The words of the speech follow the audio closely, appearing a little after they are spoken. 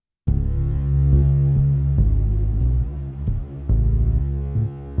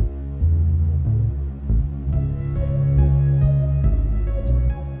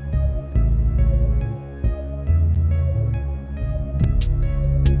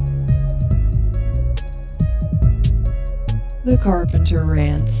The Carpenter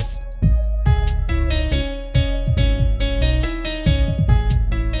Rants.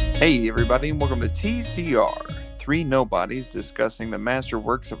 Hey everybody, and welcome to TCR, three nobodies discussing the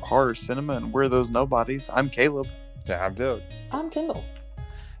masterworks of horror cinema and we're those nobodies. I'm Caleb. Yeah, I'm Doug. I'm Kendall.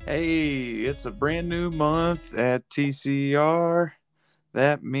 Hey, it's a brand new month at TCR.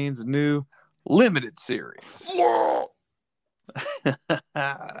 That means a new limited series.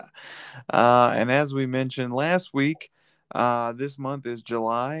 And as we mentioned last week, this month is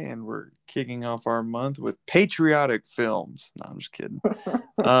July, and we're kicking off our month with patriotic films. No, I'm just kidding.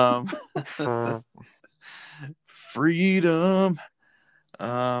 Freedom.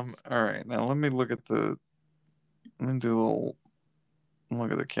 All right, now let me do a little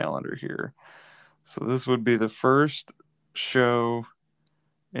look at the calendar here. So this would be the first show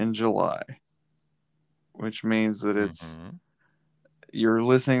in July, which means that you're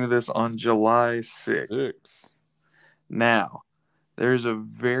listening to this on July 6th. Now, there's a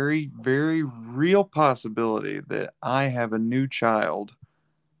very, very real possibility that I have a new child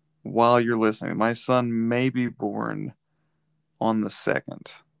while you're listening. My son may be born on the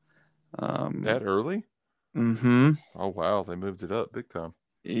 2nd. That early? Mm-hmm. Oh, wow. They moved it up big time.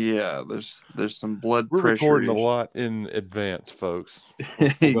 Yeah, there's some blood We're pressure. recording a lot in advance, folks.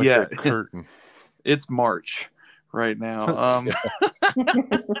 Yeah. Curtain. It's March right now.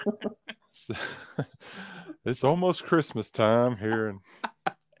 It's almost Christmas time here. And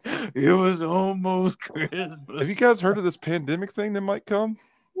it was almost Christmas. have you guys heard of this pandemic thing that might come?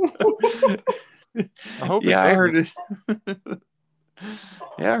 I hope. Yeah, I heard it.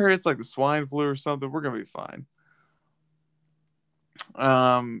 Yeah, I heard it's like the swine flu or something. We're gonna be fine.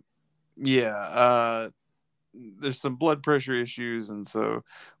 There's some blood pressure issues, and so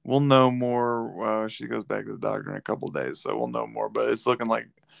we'll know more. She goes back to the doctor in a couple of days, so we'll know more. But it's looking like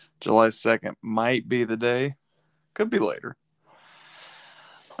July 2nd might be the day. Could be later.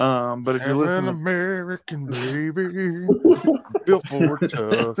 But if you're listening, American baby, built for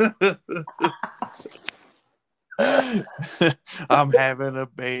tough. I'm having a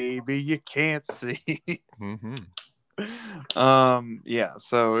baby you can't see. Yeah,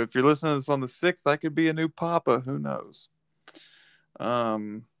 so if you're listening to this on the 6th, that could be a new papa, who knows.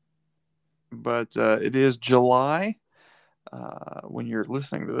 But it is July when you're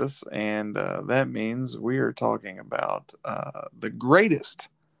listening to this, and that means we are talking about the greatest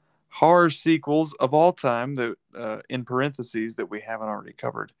horror sequels of all time, that in parentheses that we haven't already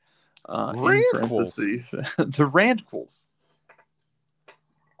covered. RANTquels. The RANTquels.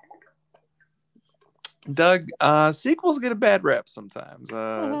 Doug, sequels get a bad rap sometimes. You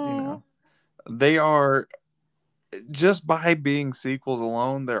know, they are, just by being sequels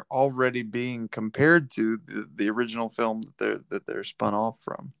alone, they're already being compared to the original film that they're spun off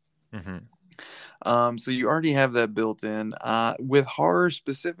from. So you already have that built in. With horror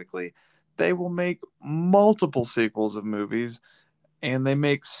specifically, they will make multiple sequels of movies, and they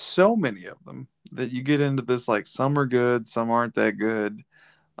make so many of them that you get into this, like, some are good, some aren't that good,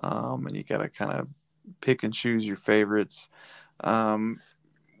 and you gotta kind of pick and choose your favorites.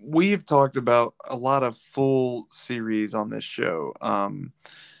 We've talked about a lot of full series on this show.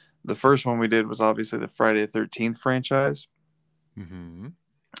 The first one we did was obviously the Friday the 13th franchise. And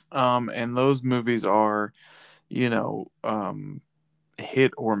those movies are, hit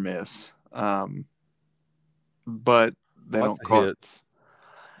or miss. But they Lots don't call hits.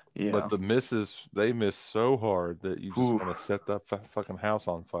 Yeah. But the misses, they miss so hard that you just want to set that fucking house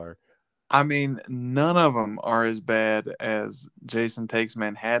on fire. I mean, none of them are as bad as Jason Takes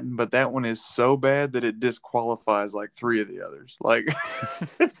Manhattan, but that one is so bad that it disqualifies like 3 of the others. Like,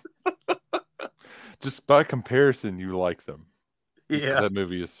 just by comparison, you like them. Yeah, that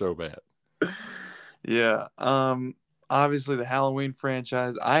movie is so bad. Yeah. Obviously, the Halloween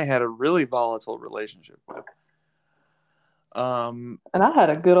franchise, I had a really volatile relationship with. And I had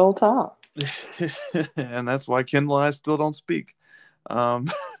a good old time. And that's why Kendall and I still don't speak.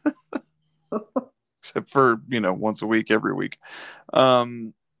 Except for, once a week, every week.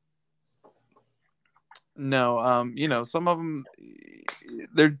 No, some of them,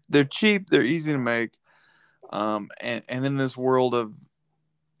 they're cheap, they're easy to make. And in this world of,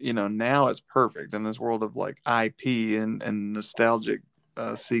 now it's perfect. In this world of like IP and nostalgic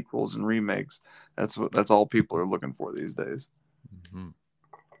sequels and remakes, that's all people are looking for these days.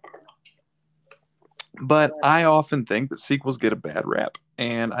 But I often think that sequels get a bad rap,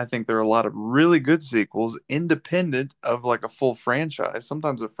 and I think there are a lot of really good sequels independent of like a full franchise.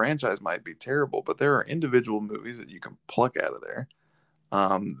 Sometimes a franchise might be terrible, but there are individual movies that you can pluck out of there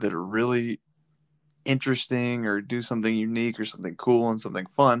that are really interesting or do something unique or something cool and something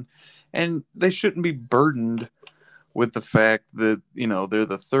fun, and they shouldn't be burdened with the fact that, you know, they're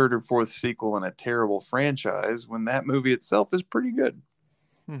the third or fourth sequel in a terrible franchise when that movie itself is pretty good.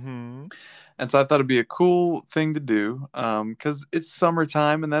 Mm-hmm. And so I thought it'd be a cool thing to do, because it's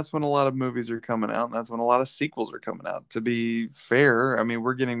summertime and that's when a lot of movies are coming out and that's when a lot of sequels are coming out. To be fair, I mean,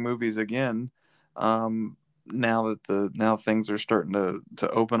 we're getting movies again, now that now things are starting to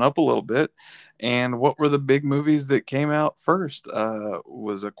open up a little bit. And what were the big movies that came out first?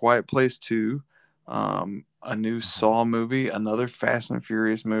 Was A Quiet Place 2, a new Saw movie, another Fast and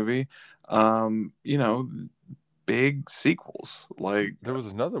Furious movie, you know, big sequels. Like, There was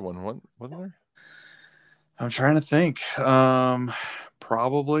another one, wasn't there? I'm trying to think.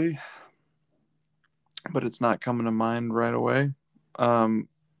 Probably, but it's not coming to mind right away.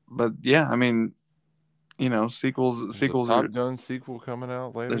 But yeah, I mean, you know, sequels. There's Sequels a are. Top Gun sequel coming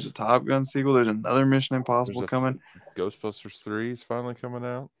out later. There's a Top Gun sequel. There's another Mission Impossible coming. Ghostbusters 3 is finally coming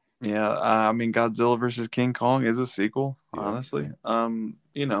out. Yeah, I mean, Godzilla versus King Kong is a sequel. Yeah. Honestly,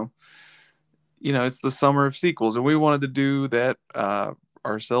 it's the summer of sequels, and we wanted to do that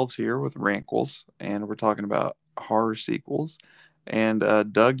ourselves here with RANTquels, and we're talking about horror sequels. And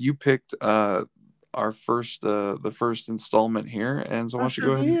Doug, you picked our the first installment here, and so why don't you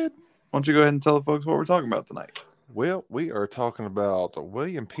go ahead and tell the folks what we're talking about tonight? Well, we are talking about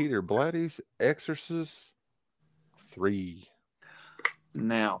William Peter Blatty's Exorcist 3.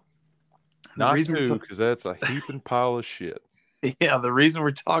 Now, Not 2, because that's a heaping pile of shit. Yeah, the reason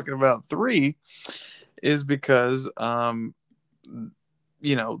we're talking about 3 is because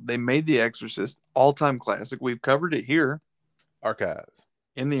they made The Exorcist, all-time classic. We've covered it here. Archives.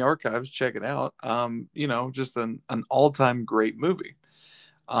 In the archives, check it out. Just an all-time great movie.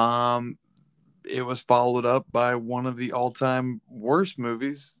 It was followed up by one of the all-time worst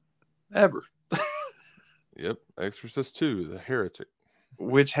movies ever. Yep, Exorcist 2, The Heretic.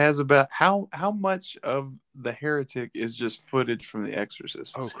 Which has about how much of The Heretic is just footage from The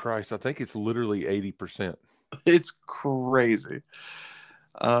Exorcist? Oh Christ, I think it's literally 80%. It's crazy.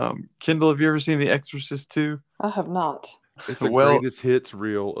 Kendall, have you ever seen The Exorcist 2? I have not. It's the greatest hits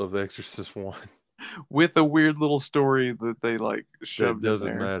reel of Exorcist 1. With a weird little story that they like shoved that doesn't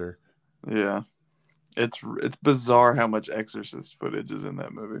in there. matter. Yeah. It's bizarre how much Exorcist footage is in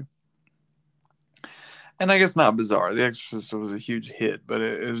that movie. And I guess not bizarre. The Exorcist was a huge hit, but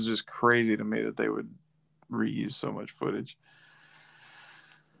it was just crazy to me that they would reuse so much footage.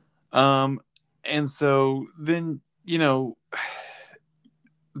 And so then, The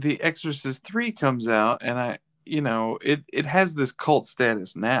Exorcist 3 comes out, and it has this cult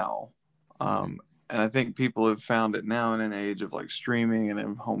status now. And I think people have found it now in an age of like streaming and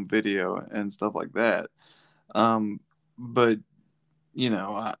in home video and stuff like that. But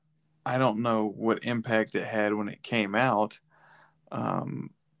I don't know what impact it had when it came out.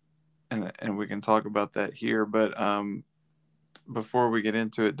 And we can talk about that here. But before we get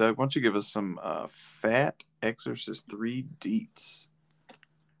into it, Doug, why don't you give us some fat Exorcist 3 deets?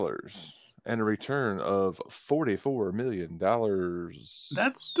 And a return of $44 million.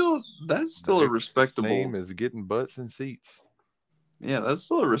 That's still a respectable name is getting butts and seats. Yeah, that's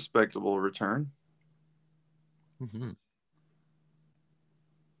still a respectable return. Mm-hmm.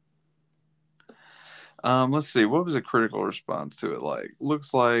 Let's see. What was a critical response to it like?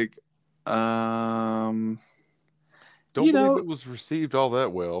 Looks like don't believe it was received all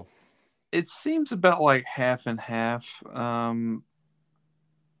that well. It seems about like half and half.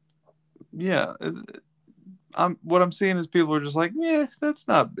 Yeah. What I'm seeing is people are just like, yeah, it's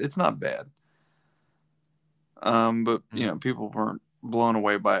not bad. But people weren't blown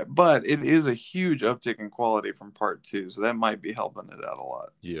away by it. But it is a huge uptick in quality from part 2, so that might be helping it out a lot.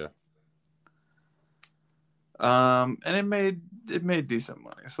 Yeah. And it made decent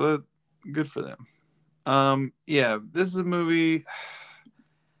money, so good for them. Yeah, this is a movie.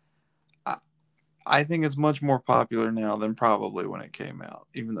 I think it's much more popular now than probably when it came out,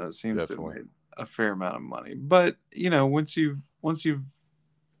 even though it seems to have made a fair amount of money. But once you've,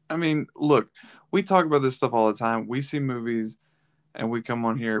 I mean, look, we talk about this stuff all the time. We see movies, and we come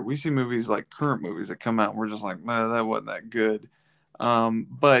on here. We see movies like current movies that come out, and we're just like, no, that wasn't that good.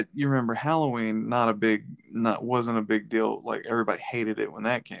 But you remember Halloween, wasn't a big deal. Like everybody hated it when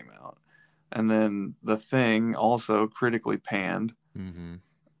that came out, and then The Thing also critically panned. Mm-hmm.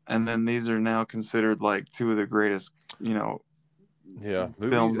 And then these are now considered like 2 of the greatest, films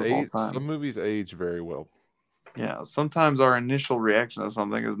of all time. Some movies age very well. Yeah, sometimes our initial reaction to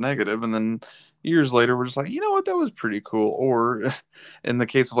something is negative, and then years later we're just like, you know what, that was pretty cool. Or in the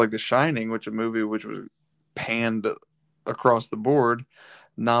case of like The Shining, which was panned across the board,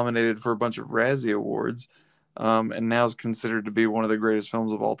 nominated for a bunch of Razzie Awards, and now is considered to be one of the greatest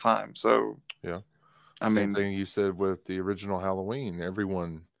films of all time. So yeah. I Same mean, thing you said with the original Halloween.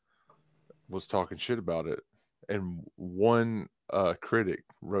 Everyone was talking shit about it, and one critic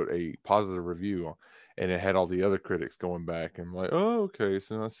wrote a positive review, and it had all the other critics going back and like, oh, okay,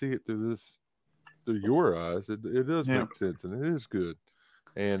 so I see it through your eyes. It does yeah, make sense, and it is good,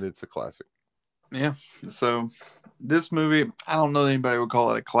 and it's a classic. yeah. So this movie, I don't know that anybody would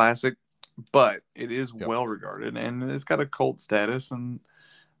call it a classic, but it is Yep. well regarded, and it's got a cult status, and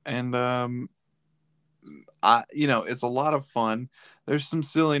it's a lot of fun. There's some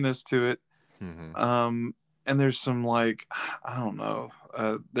silliness to it. Mm-hmm. And there's some like, I don't know,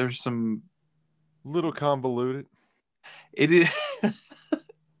 there's some, Little convoluted. it is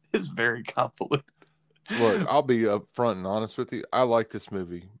it's very convoluted. Look, I'll be upfront and honest with you. I like this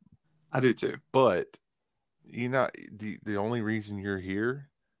movie, I do too. but the only reason you're here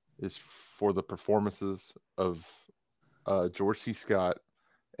is for the performances of George C. Scott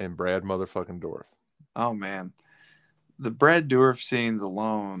and Brad motherfucking Dourif. Oh man, the Brad Dourif scenes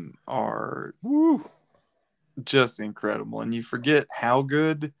alone are Woo. just incredible, and you forget how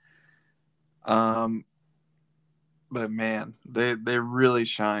good. But man, they really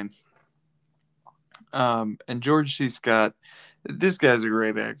shine. And George C. Scott, this guy's a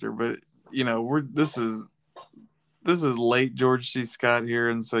great actor, but this is late George C. Scott here,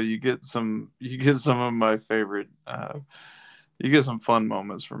 and so you get some of my favorite. You get some fun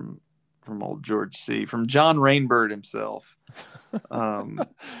moments from old George C. from John Rainbird himself.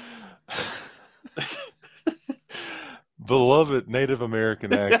 Beloved Native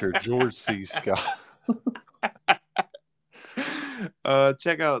American actor George C. Scott.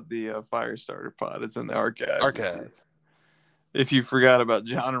 Check out the Firestarter pod. It's in the archives. Archives. If you forgot about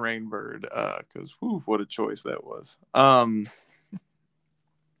John Rainbird, because what a choice that was. All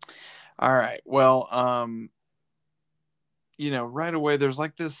right. Well, right away there's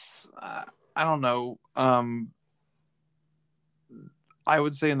like this. I don't know. I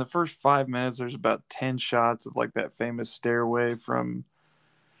would say in the first 5 minutes there's about 10 shots of like that famous stairway from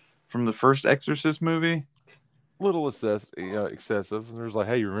the first Exorcist movie. Little excessive. There's like,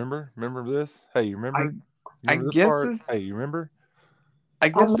 hey, you remember this? Hey, you remember? I Remember guess part? this. Hey, you remember? I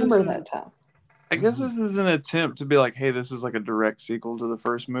guess remember this is. that time. I guess this is an attempt to be like, hey, this is like a direct sequel to the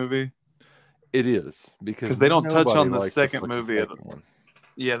first movie. It is because they don't touch on the liked second fucking movie second one.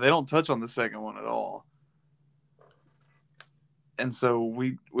 Yeah, they don't touch on the second one at all. And so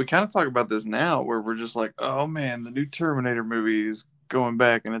we kind of talk about this now where we're just like, oh man, the new Terminator movie is going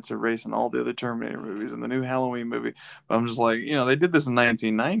back and it's erasing all the other Terminator movies and the new Halloween movie. But I'm just like, they did this in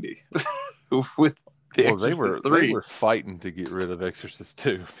 1990 with The Exorcist 3. They were fighting to get rid of Exorcist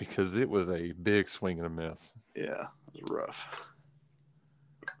 2 because it was a big swing and a miss. Yeah, it was rough.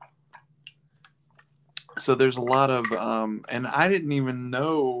 So there's a lot of and I didn't even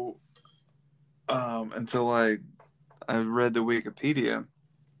know until I read the Wikipedia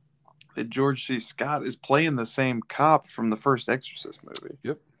that George C. Scott is playing the same cop from the first Exorcist movie.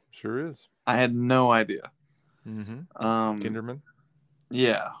 Yep, sure is. I had no idea. Mm-hmm. Kinderman.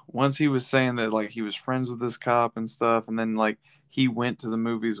 Yeah, once he was saying that like he was friends with this cop and stuff, and then like he went to the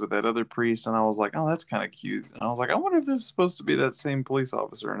movies with that other priest, and I was like, oh, that's kind of cute. And I was like, I wonder if this is supposed to be that same police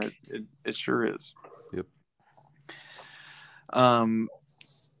officer, and it sure is. Yep.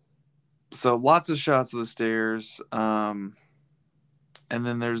 So lots of shots of the stairs, and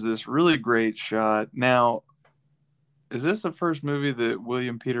then there's this really great shot. Now, is this the first movie that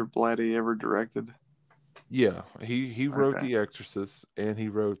William Peter Blatty ever directed? Yeah, he wrote The Exorcist, and he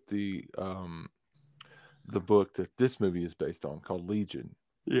wrote the book that this movie is based on called Legion.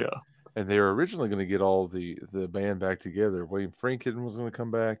 Yeah. And they were originally going to get all the band back together. William Friedkin was going to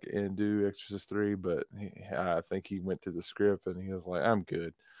come back and do Exorcist 3, but I think he went through the script and he was like, I'm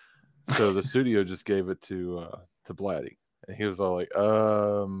good. So the studio just gave it to Blatty. And he was all like,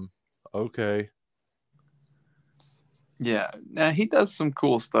 okay. Yeah. Now he does some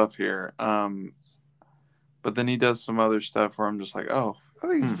cool stuff here. But then he does some other stuff where I'm just like, oh. I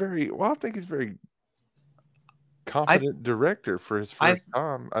think he's very competent director for his first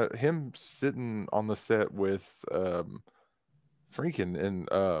time. Him sitting on the set with Friedkin and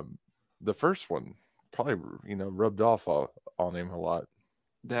the first one probably rubbed off on him a lot.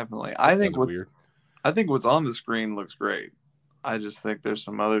 Definitely. I think what's on the screen looks great. I just think there's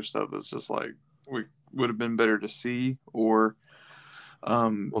some other stuff that's just like we would have been better to see or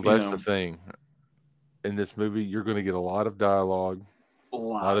that's the thing. In this movie, you're going to get a lot of dialogue, a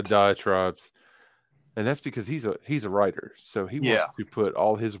lot of diatribes. And that's because he's a writer. So he wants to put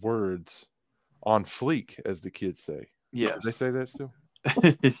all his words on fleek, as the kids say. Yes. Did they say that still?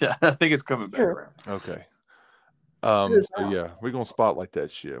 Yeah, I think it's coming back around. Okay. So yeah, we're gonna spotlight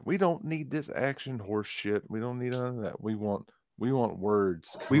that shit. We don't need this action horse shit. We don't need none of that. We want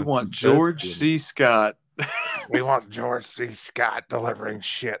words. We coming want from George both C. Scott. We want George C. Scott delivering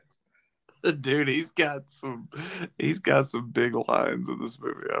shit. Dude, he's got some big lines in this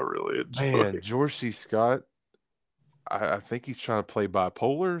movie. I really enjoy. Man, George C. Scott. I think he's trying to play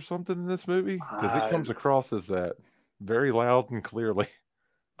bipolar or something in this movie because it comes across as that very loud and clearly.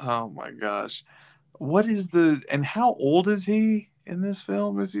 Oh my gosh. And how old is he in this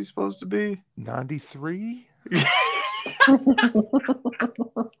film? Is he supposed to be 93?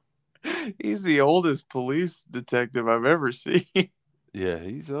 He's the oldest police detective I've ever seen. Yeah,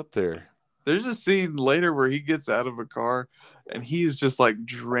 he's up there. There's a scene later where he gets out of a car and he's just like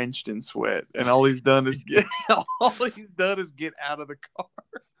drenched in sweat, and all he's done is get out of the car.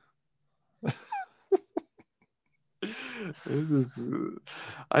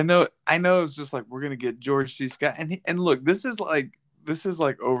 I know it's just like we're gonna get George C. Scott, and look, this is like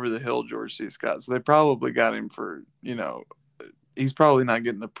over the hill George C. Scott, so they probably got him for, he's probably not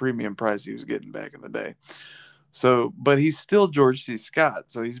getting the premium price he was getting back in the day. So, but he's still George C.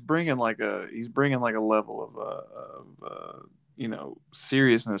 Scott, so he's bringing like a level of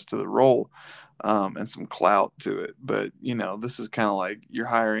seriousness to the role, and some clout to it. But this is kind of like you're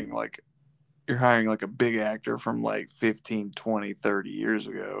hiring like a big actor from like 15, 20, 30 years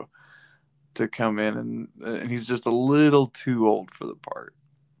ago to come in, and he's just a little too old for the part.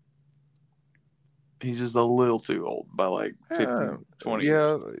 He's just a little too old by like 15, 20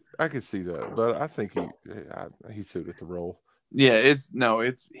 Yeah, years. I could see that, but I think he suited the role. Yeah, he's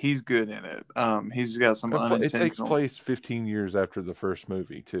good in it. He's got some unintentional. It takes place 15 years after the first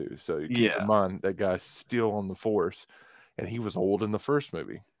movie too, so you keep in mind that guy's still on the force, and he was old in the first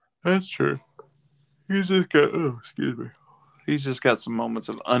movie. That's true. He's just got some moments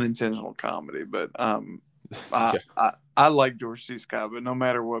of unintentional comedy, but I like George C. Scott, but no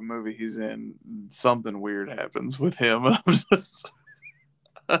matter what movie he's in, something weird happens with him. This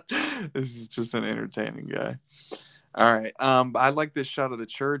is just an entertaining guy. All right. I like this shot of the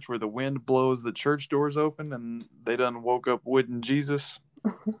church where the wind blows the church doors open and they done woke up wooden Jesus.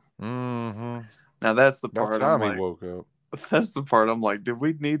 Mm-hmm. Now that's the part By the time he woke up. That's the part I'm like, did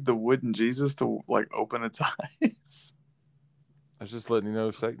we need the wooden Jesus to like open its eyes? I was just letting you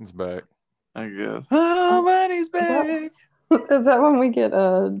know Satan's back. I guess. Oh, buddy's back. Is that when we get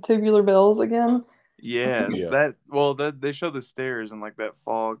tubular bells again? Yes. Yeah. They show the stairs and like that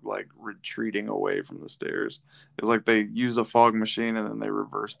fog like retreating away from the stairs. It's like they use a fog machine and then they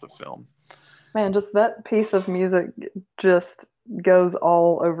reverse the film. Man, just that piece of music just goes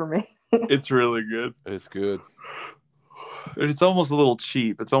all over me. It's really good. It's good. It's almost a little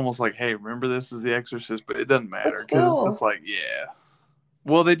cheap. It's almost like, hey, remember this is The Exorcist, but it doesn't matter because it's just like, yeah.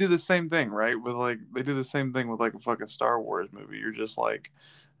 Well, they do the same thing, right? They do the same thing with like a fucking Star Wars movie. You're just like,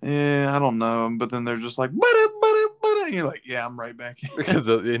 I don't know. But then they're just like, but and you're like, yeah, I'm right back in.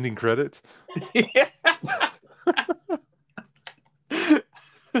 The ending credits. Yeah.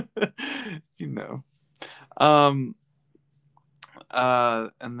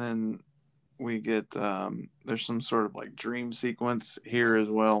 And then we get there's some sort of like dream sequence here as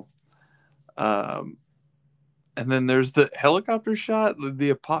well. And then there's the helicopter shot,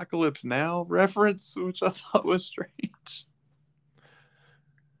 the Apocalypse Now reference, which I thought was strange.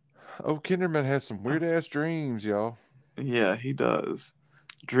 Oh, Kinderman has some weird ass dreams, y'all. Yeah, he does.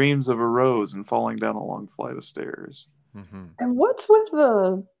 Dreams of a rose and falling down a long flight of stairs. Mm-hmm. And what's with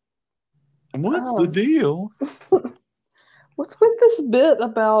the deal? What's with this bit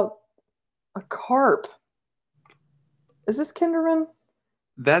about a carp? Is this Kinderman?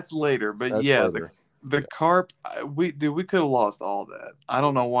 That's later, but That's yeah, later. the carp. We could have lost all that. I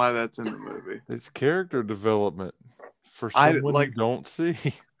don't know why that's in the movie. It's character development for someone you don't see.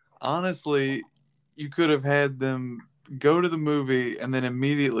 Honestly, you could have had them go to the movie and then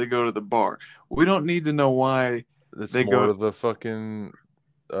immediately go to the bar. We don't need to know why they go to the fucking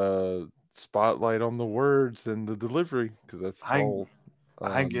spotlight on the words and the delivery, because that's all.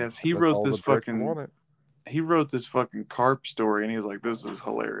 I guess he wrote this fucking carp story, and he was like, "This is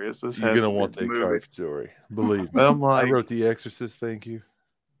hilarious. You're gonna want the carp story, believe me." But I'm like, I wrote The Exorcist. Thank you.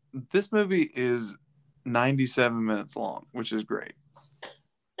 This movie is 97 minutes long, which is great,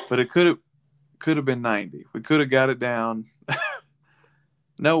 but it could have been 90. We could have got it down.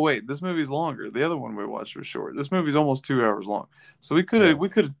 No, wait, this movie's longer. The other one we watched was short. This movie's almost 2 hours long, so we could have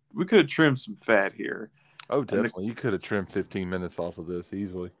trimmed some fat here. Oh, definitely. You could have trimmed 15 minutes off of this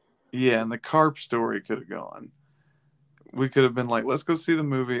easily. Yeah, and the carp story could have gone. We could have been like, let's go see the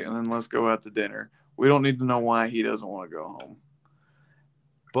movie and then let's go out to dinner. We don't need to know why he doesn't want to go home.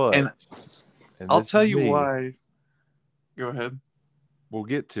 But I'll tell you why. Go ahead. We'll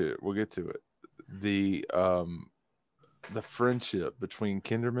get to it. We'll get to it. The friendship between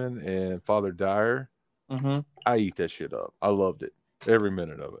Kinderman and Father Dyer, Mm-hmm. I eat that shit up. I loved it. Every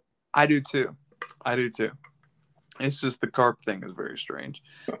minute of it. I do too. It's just the carp thing is very strange.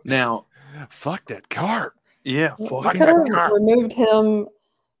 Now, fuck that carp. Yeah, They fuck could that have carp. removed him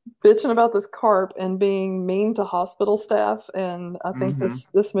bitching about this carp and being mean to hospital staff, and I think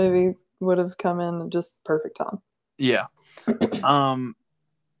this movie would have come in just perfect time. Yeah.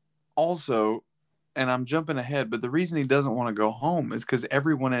 Also, and I'm jumping ahead, but the reason he doesn't want to go home is because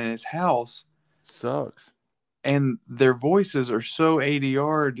everyone in his house sucks, and their voices are so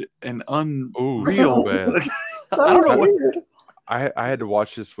ADR'd and unreal. So bad. I don't know what. I had to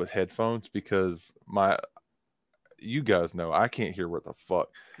watch this with headphones because you guys know I can't hear what the fuck.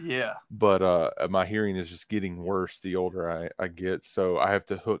 Yeah. But my hearing is just getting worse the older I get. So I have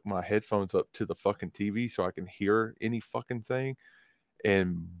to hook my headphones up to the fucking TV so I can hear any fucking thing.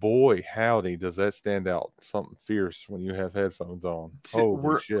 And boy, howdy, does that stand out something fierce when you have headphones on.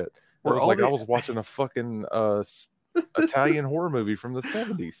 Holy shit. It was like I was watching a fucking Italian horror movie from the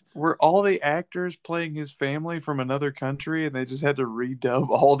 70s. Were all the actors playing his family from another country and they just had to redub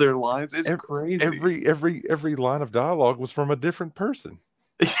all their lines? It's crazy. Every line of dialogue was from a different person.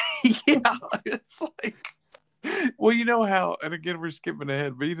 Yeah, it's like, well, you know how, and again, we're skipping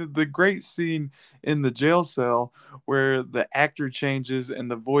ahead, but you know, the great scene in the jail cell where the actor changes and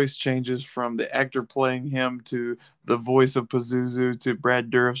the voice changes from the actor playing him to the voice of Pazuzu to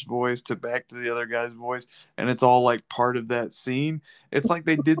Brad Dourif's voice to back to the other guy's voice, and it's all like part of that scene. It's like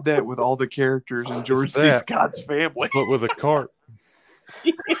they did that with all the characters in George C. Scott's family, but with a carp.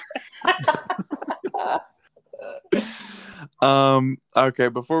 Okay,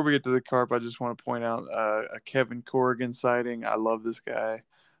 before we get to the carp, I just want to point out a Kevin Corrigan sighting. I love this guy.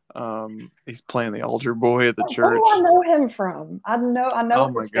 He's playing the altar boy at the church. Where do I know him from? I know.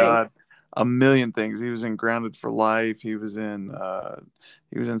 Oh my god, a million things. He was in Grounded for Life. He was in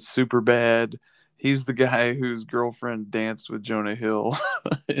Superbad. He's the guy whose girlfriend danced with Jonah Hill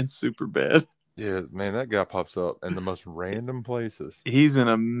in Superbad. Yeah, man, that guy pops up in the most random places. He's in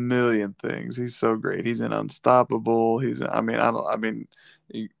a million things. He's so great. He's in Unstoppable. He's just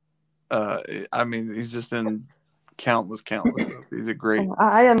in countless stuff. He's a great.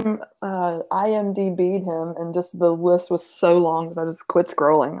 I IMDb'd him, and just the list was so long that I just quit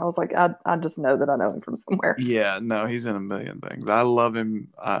scrolling. I was like, I just know that I know him from somewhere. Yeah, no, he's in a million things. I love him.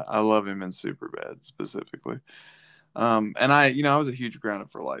 I love him in Superbad specifically. And I was a huge Grounded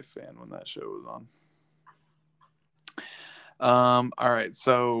for Life fan when that show was on. All right,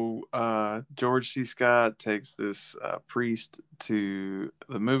 so George C. Scott takes this priest to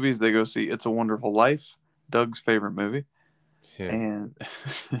the movies. They go see It's a Wonderful Life, Doug's favorite movie, and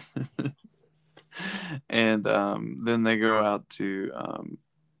then they go out to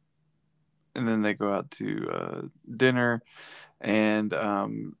dinner, and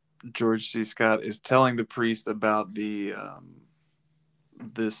George C. Scott is telling the priest about the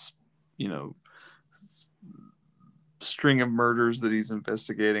this string of murders that he's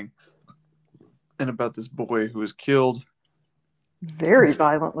investigating, and about this boy who was killed very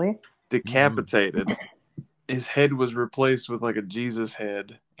violently, decapitated. His head was replaced with like a Jesus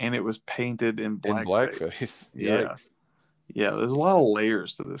head, and it was painted in blackface. Yeah, there's a lot of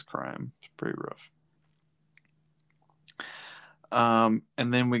layers to this crime. It's pretty rough.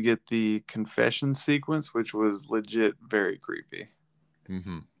 And then we get the confession sequence, which was legit very creepy.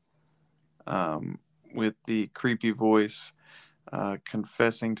 With the creepy voice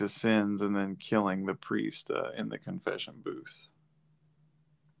confessing to sins and then killing the priest in the confession booth.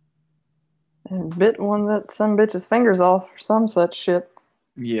 And bit one that some bitch's fingers off or some such shit.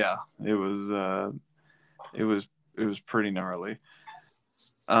 Yeah, it was pretty gnarly.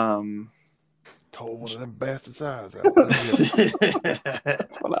 Told one of them bastards' eyes out.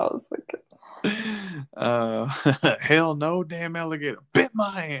 That's what I was thinking. Hell no, damn alligator bit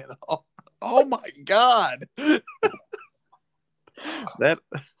my hand. Oh my god. that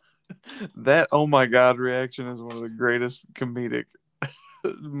oh my god reaction is one of the greatest comedic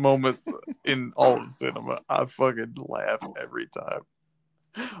moments in all of cinema. I fucking laugh every time.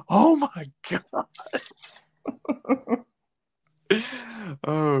 Oh my god.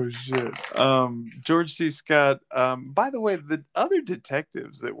 Oh shit. George C. Scott. By the way, the other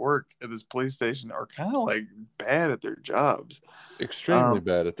detectives that work at this police station are kind of like bad at their jobs. Extremely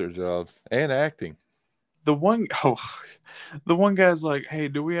bad at their jobs and acting. The one guy's like, "Hey,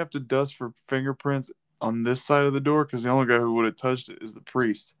 do we have to dust for fingerprints on this side of the door? Because the only guy who would have touched it is the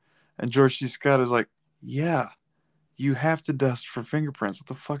priest." And George C. Scott is like, "Yeah, You have to dust for fingerprints. What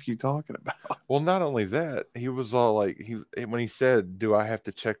the fuck are you talking about? Well, not only that, he was all like, when he said, "Do I have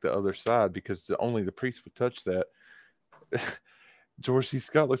to check the other side because only the priest would touch that?" George C.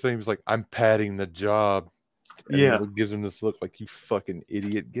 Scott looks at him. He's like, "I'm padding the job," and Yeah. then gives him this look like, "You fucking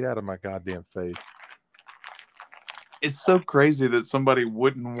idiot! Get out of my goddamn face!" It's so crazy that somebody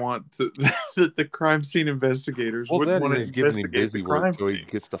wouldn't want to. That the crime scene investigators wouldn't want to is giving him investigate busy the crime work so he scene.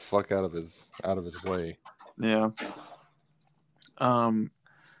 gets the fuck out of his way. Yeah.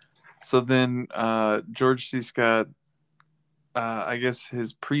 So then George C. Scott, I guess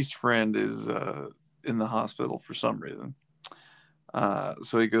his priest friend is in the hospital for some reason.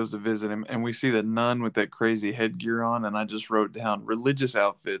 So he goes to visit him, and we see the nun with that crazy headgear on, and I just wrote down, religious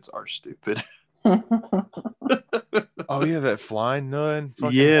outfits are stupid. Oh yeah, that flying nun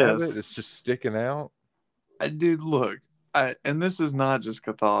fucking Yes. habit. It's just sticking out. Dude, look, and this is not just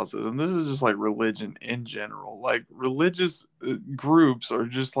Catholicism. This is just like religion in general. Like religious groups are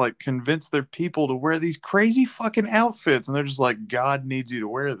just like convince their people to wear these crazy fucking outfits, and they're just like, God needs you to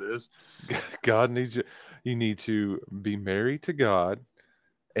wear this. God needs you. You need to be married to God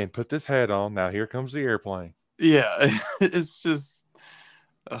and put this hat on. Now here comes the airplane. Yeah, it's just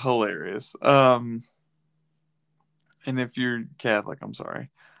hilarious. And if you're Catholic, I'm sorry.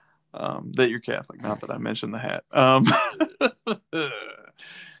 That you're Catholic, not that I mentioned the hat.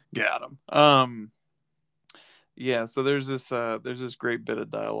 Got him. Yeah, so there's this great bit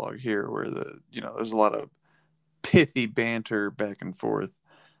of dialogue here where there's a lot of pithy banter back and forth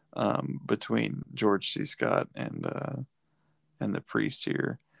between George C. Scott and the priest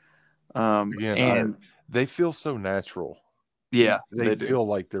here. Again, they feel so natural. Yeah, they do. feel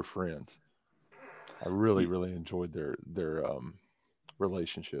like they're friends. I really, really enjoyed their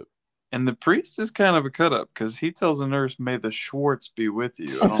relationship. And the priest is kind of a cut up because he tells the nurse, "May the Schwartz be with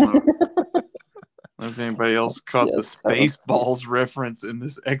you." I don't know if anybody else caught the Spaceballs reference in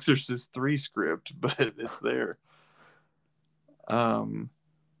this Exorcist III script, but it's there. Well,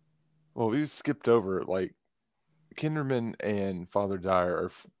 we skipped over like Kinderman and Father Dyer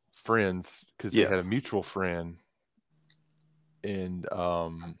are friends because they had a mutual friend, and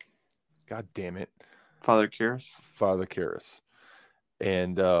God damn it, Father Karras.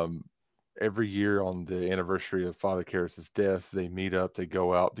 And every year on the anniversary of Father Karras' death, they meet up, they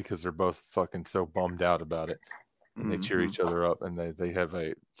go out because they're both fucking so bummed out about it, and they cheer each other up, and they have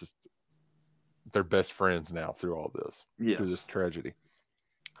they're best friends now through all this, through this tragedy.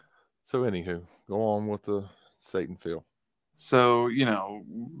 So anywho, go on with the Satan feel. So,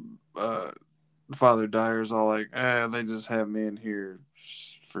 Father Dyer's all like, they just have me in here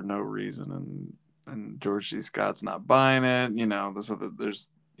for no reason, and George C. Scott's not buying it, so that there's,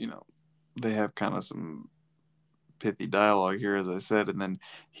 they have kind of some pithy dialogue here, as I said, and then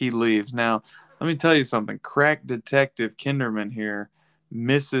he leaves. Now, let me tell you something. Crack Detective Kinderman here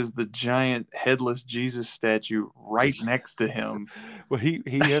misses the giant headless Jesus statue right next to him. Well, he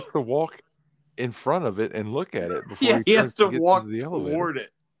has to walk in front of it and look at it before he has to walk the toward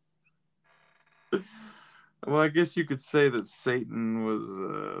it. Well, I guess you could say that Satan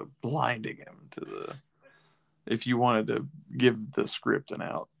was blinding him if you wanted to give the script an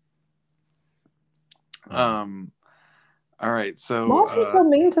out. All right, so why was he so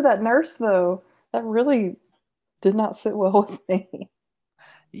mean to that nurse though? That really did not sit well with me.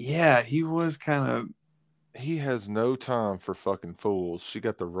 Yeah, he was kind of. He has no time for fucking fools. She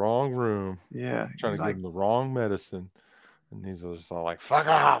got the wrong room. Yeah, trying to give him the wrong medicine, and he's just all like, "Fuck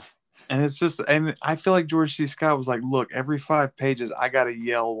off." And it's just, and I feel like George C. Scott was like, "Look, every 5 pages, I got to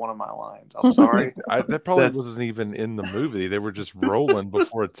yell one of my lines. I'm sorry." That probably wasn't even in the movie. They were just rolling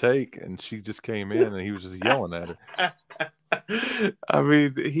before a take, and she just came in, and he was just yelling at her. I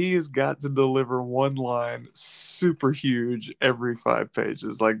mean, he has got to deliver one line super huge every 5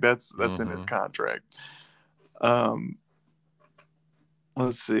 pages. Like that's in his contract.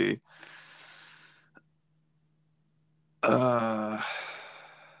 Let's see.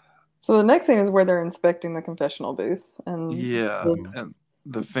 So the next scene is where they're inspecting the confessional booth, and and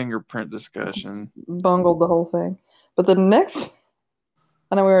the fingerprint discussion bungled the whole thing. But the next,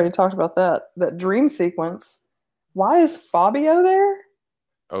 I know we already talked about that dream sequence. Why is Fabio there?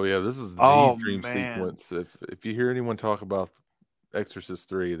 Oh yeah, this is the dream sequence. If you hear anyone talk about Exorcist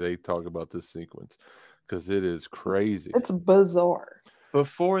 3, they talk about this sequence because it is crazy. It's bizarre.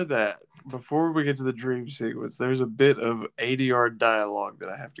 Before we get to the dream sequence, there's a bit of ADR dialogue that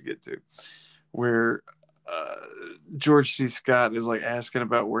I have to get to, where George C. Scott is like asking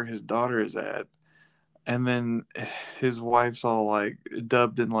about where his daughter is at, and then his wife's all like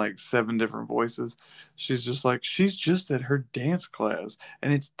dubbed in like 7 different voices. She's just like, she's just at her dance class,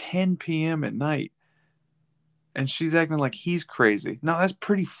 and it's 10 p.m. at night. And she's acting like he's crazy. No, that's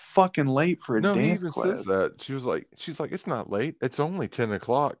pretty fucking late for a No, he dance even class. says that. She's like, it's not late. It's only 10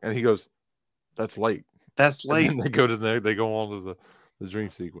 o'clock. And he goes, that's late. That's late. And then they go on to the dream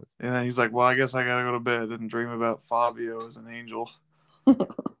sequence. And then he's like, well, I guess I gotta go to bed and dream about Fabio as an angel.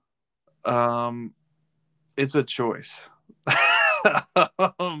 It's a choice.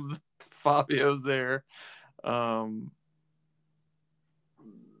 Fabio's there. In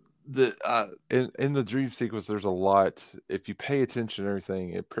the dream sequence, there's a lot. If you pay attention to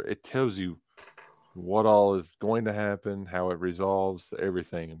everything, it tells you what all is going to happen, how it resolves,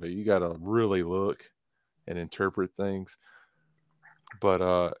 everything. But you got to really look and interpret things.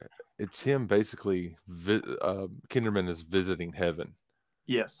 But it's him basically. Kinderman is visiting heaven.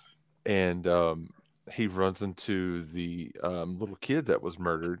 Yes. And he runs into the little kid that was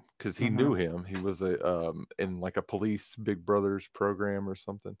murdered because he knew him. He was in like a police Big Brothers program or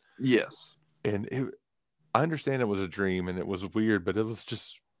something. Yes. And I understand it was a dream and it was weird, but it was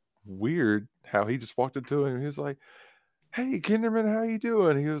just weird how he just walked into him and he was like, "Hey, Kinderman, how you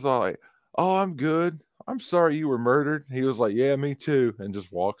doing?" He was all like, "Oh, I'm good. I'm sorry you were murdered." He was like, "Yeah, me too," and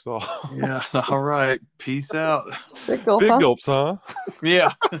just walks off. Yeah. All right. Peace out. Big gulp, Big huh? gulps, huh?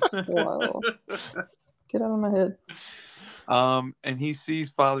 Yeah. Wow. Get out of my head. And he sees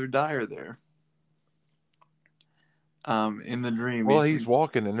Father Dyer there. In the dream. Well, he's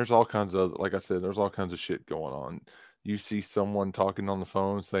walking and there's all kinds of, like I said, there's all kinds of shit going on. You see someone talking on the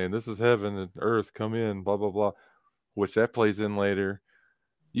phone saying, "This is heaven and earth, come in," blah, blah, blah, which that plays in later.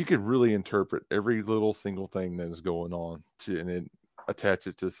 You can really interpret every little single thing that is going on and then attach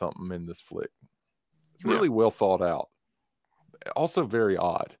it to something in this flick. It's really well thought out. Also very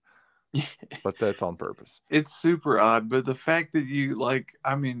odd, but that's on purpose. It's super odd, but the fact that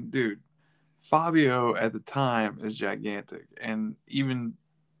dude, Fabio at the time is gigantic, and even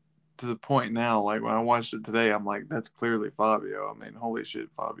to the point now, like when I watched it today, I'm like, that's clearly Fabio. I mean, holy shit,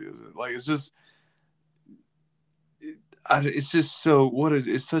 Fabio's like, it's just, it's just so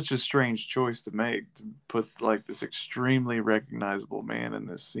it's such a strange choice to make, to put like this extremely recognizable man in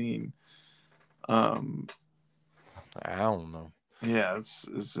this scene. I don't know. Yeah,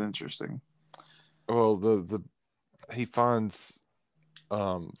 it's interesting. Well, he finds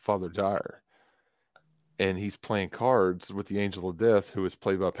Father Dyer, and he's playing cards with the Angel of Death, who is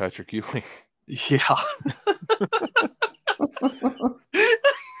played by Patrick Ewing. Yeah.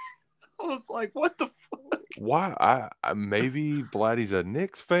 I was like, what the fuck? Why? I maybe Blatty's a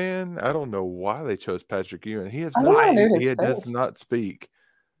Knicks fan. I don't know why they chose Patrick Ewing. He has does not speak,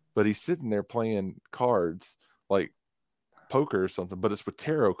 but he's sitting there playing cards like poker or something, but it's with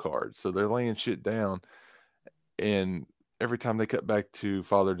tarot cards. So they're laying shit down, and every time they cut back to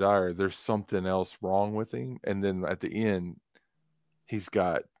Father Dyer, there's something else wrong with him. And then at the end, he's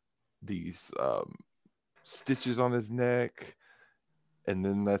got these stitches on his neck. And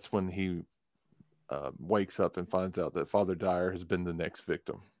then that's when he wakes up and finds out that Father Dyer has been the next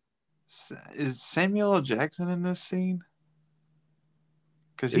victim. Is Samuel L. Jackson in this scene?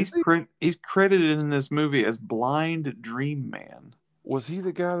 Because he's credited in this movie as Blind Dream Man. Was he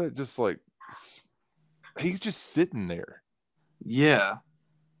the guy that just like... He's just sitting there. Yeah.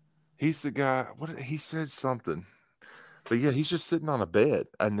 He's the guy... He said something. But yeah, he's just sitting on a bed.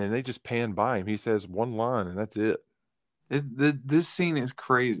 And then they just pan by him. He says one line and that's it. This scene is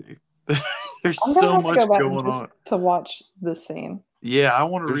crazy. There's so much going on to watch this scene. Yeah, I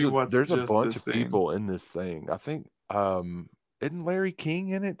want to rewatch. There's a bunch of people in this thing. I think isn't Larry King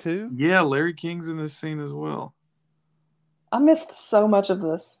in it too? Yeah, Larry King's in this scene as well. I missed so much of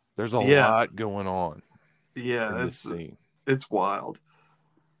this. There's a lot going on. Yeah, in this scene. It's wild.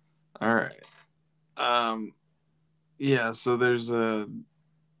 All right. Yeah, so there's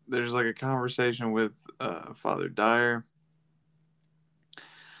like a conversation with Father Dyer.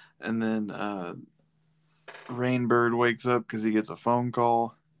 And then Rainbird wakes up because he gets a phone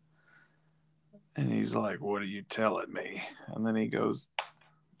call. And he's like, "What are you telling me?" And then he goes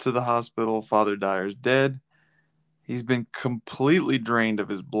to the hospital. Father Dyer's dead. He's been completely drained of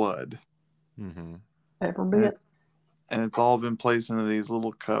his blood. Mm-hmm. Every bit. And it's all been placed into these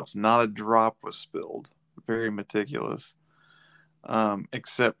little cups. Not a drop was spilled. Very meticulous.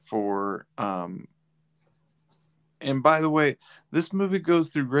 Except for... And by the way, this movie goes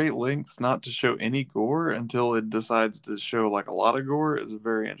through great lengths not to show any gore until it decides to show like a lot of gore. It's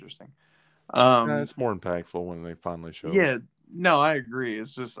very interesting. It's more impactful when they finally show it. No, I agree.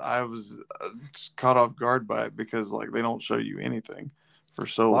 It's just I was just caught off guard by it because like they don't show you anything for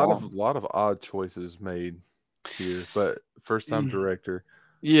so long. A lot of odd choices made here, but first time director.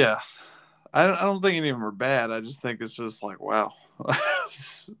 Yeah. I don't think any of them are bad. I just think it's just like, wow.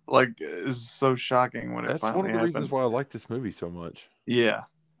 It's so shocking when it That's one finally of the happened. reasons why I like this movie so much. Yeah,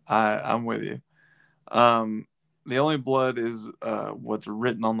 I'm with you. The only blood is what's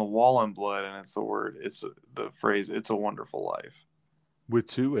written on the wall in blood, and it's the phrase "It's a Wonderful Life" With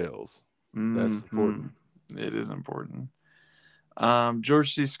 2 L's. That's important. It is important.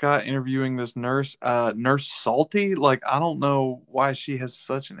 George C. Scott interviewing this nurse, Nurse Salty. Like, I don't know why she has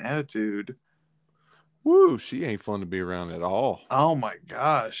such an attitude. Woo, she ain't fun to be around at all. Oh my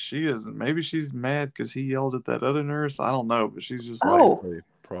gosh, she isn't. Maybe she's mad because he yelled at that other nurse. I don't know, but she's just like,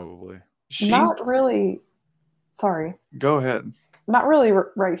 Probably. Not really. Sorry. Go ahead. Not really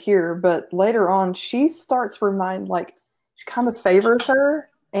right here, but later on, she starts she kind of favors her,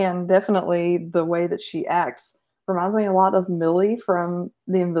 and definitely the way that she acts reminds me a lot of Millie from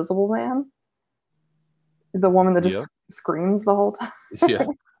The Invisible Man, the woman that just screams the whole time.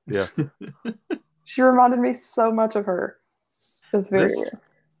 Yeah. She reminded me so much of her. It was very weird.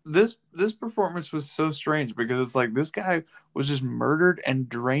 This performance was so strange because it's like this guy was just murdered and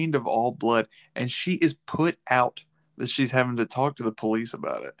drained of all blood, and she is put out that she's having to talk to the police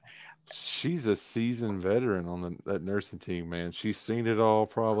about it. She's a seasoned veteran on that nursing team, man. She's seen it all,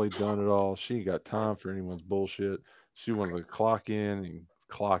 probably done it all. She ain't got time for anyone's bullshit. She wanted to clock in and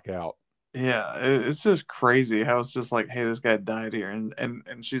clock out. Yeah, it's just crazy how it's just like, hey, this guy died here, and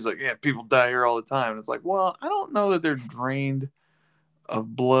she's like, yeah, people die here all the time. And it's like, well, I don't know that they're drained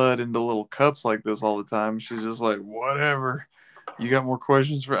of blood into little cups like this all the time. She's just like, whatever. You got more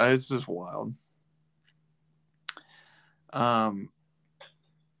questions for? It's just wild.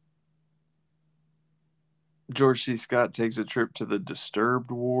 George C. Scott takes a trip to the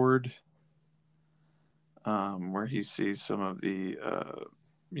disturbed ward, where he sees some of the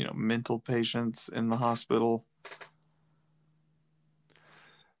mental patients in the hospital.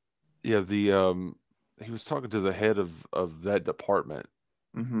 Yeah, he was talking to the head of that department,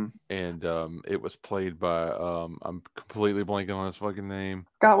 and it was played by I'm completely blanking on his fucking name.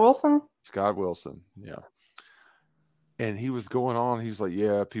 Scott Wilson. Scott Wilson, yeah. And he was going on. He was like,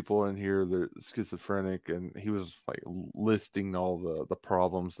 "Yeah, people in here, they're schizophrenic," and he was like listing all the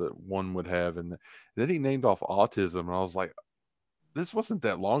problems that one would have, and then he named off autism, and I was like, "This wasn't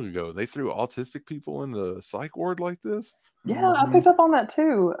that long ago. They threw autistic people in the psych ward like this." Yeah, I picked up on that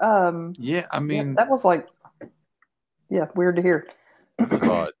too. Yeah, I mean, that was like, weird to hear. It was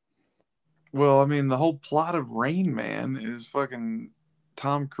odd. Well, I mean, the whole plot of Rain Man is fucking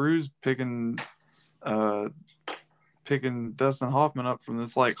Tom Cruise picking Dustin Hoffman up from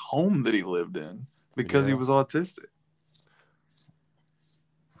this like home that he lived in because he was autistic.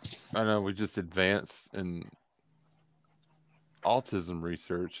 I know, we just advanced in autism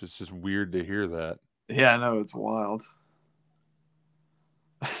research. It's just weird to hear that. Yeah, I know, it's wild.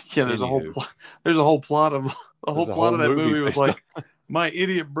 Yeah, there's a whole plot of that movie was like, my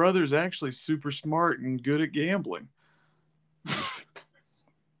idiot brother's actually super smart and good at gambling.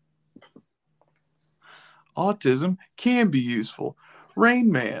 Autism can be useful. Rain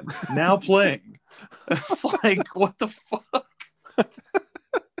Man now playing. It's like, what the fuck?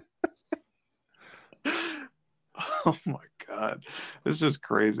 Oh my god, it's just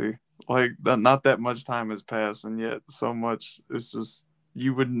crazy. Like, not that much time has passed, and yet so much. It's just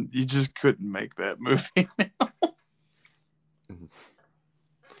you just couldn't make that movie now.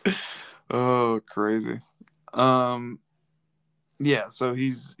 Oh, crazy. Yeah. So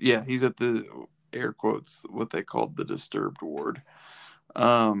he's at the air quotes what they called the disturbed ward.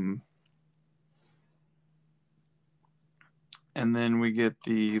 And then we get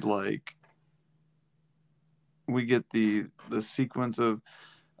the sequence of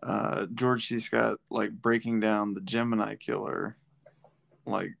George C. Scott like breaking down the Gemini killer,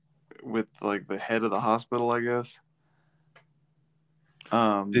 like with like the head of the hospital, I guess.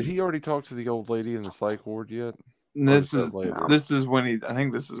 Did he already talk to the old lady in the psych ward yet? This is when he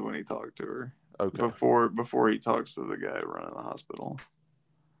talked to her. Okay. Before he talks to the guy running the hospital.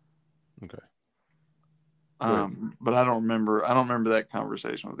 Okay. But I don't remember that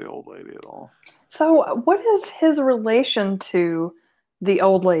conversation with the old lady at all. So what is his relation to the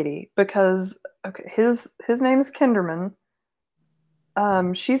old lady? Because his name is Kinderman.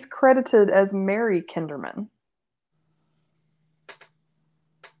 She's credited as Mary Kinderman.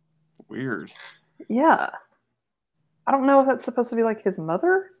 Weird. Yeah. I don't know if that's supposed to be like his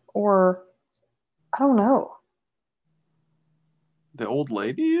mother or I don't know. The old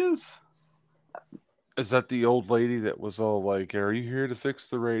lady is? Is that the old lady that was all like, "Are you here to fix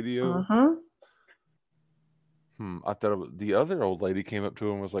the radio?" Mm-hmm. I thought the other old lady came up to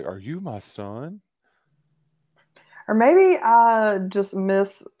him and was like, "Are you my son?" Or maybe I just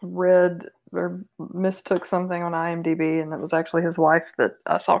misread or mistook something on IMDb and it was actually his wife that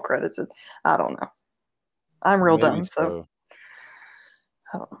I saw credited. I don't know. I'm real Maybe dumb, so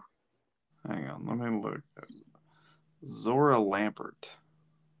I don't know. Hang on, let me look. Zora Lampert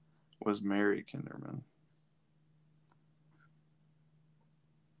was Mary Kinderman.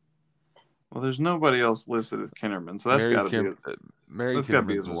 Well, there's nobody else listed as Kinderman, so that's got to be Mary that's gotta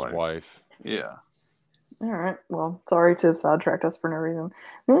be Kinderman's his his wife. Yeah. All right. Well, sorry to have sidetracked us for no reason.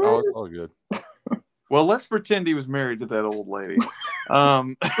 Oh, it's all good. Well, let's pretend he was married to that old lady.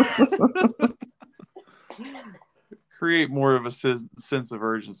 Create more of a sense of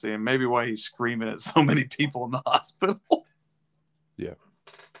urgency, and maybe why he's screaming at so many people in the hospital. Yeah.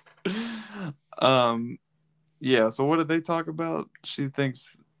 Yeah. So what did they talk about? She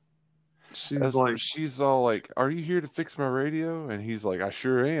thinks she's all like, "Are you here to fix my radio?" And he's like, "I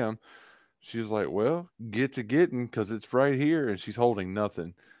sure am." She's like, "Well, get to getting, because it's right here." And she's holding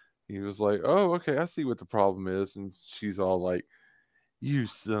nothing. He was like, "Oh, okay, I see what the problem is." And she's all like, "You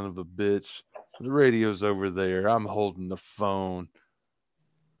son of a bitch. The radio's over there. I'm holding the phone."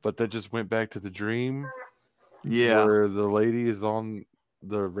 But that just went back to the dream. Yeah. Where the lady is on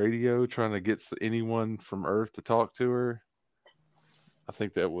the radio trying to get anyone from Earth to talk to her. I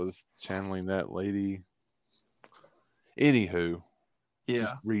think that was channeling that lady. Anywho. Yeah.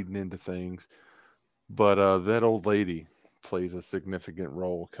 Just reading into things. But that old lady plays a significant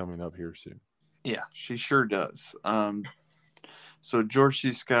role coming up here soon. Yeah, she sure does. So George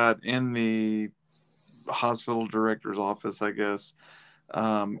C. Scott in the hospital director's office, I guess,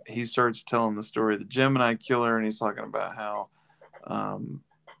 he starts telling the story of the Gemini killer, and he's talking about how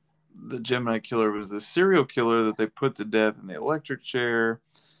the Gemini killer was the serial killer that they put to death in the electric chair,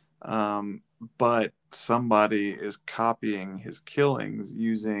 but somebody is copying his killings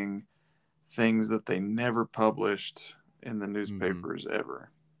using things that they never published in the newspapers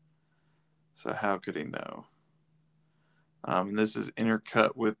ever. So how could he know? And this is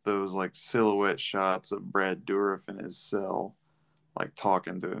intercut with those like silhouette shots of Brad Dourif in his cell, like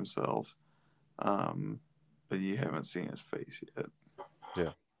talking to himself. But you haven't seen his face yet.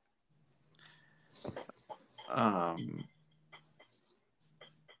 Yeah.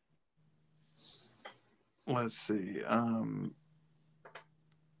 Let's see.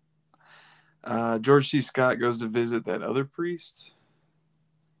 George C. Scott goes to visit that other priest.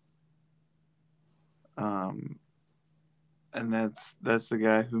 And that's the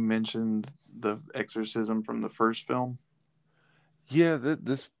guy who mentioned the exorcism from the first film. Yeah,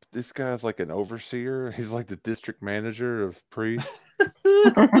 this guy's like an overseer. He's like the district manager of priests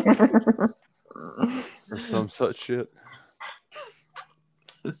or some such shit.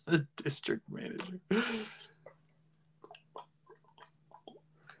 The district manager.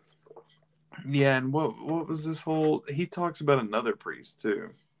 Yeah, and what was this whole? He talks about another priest too.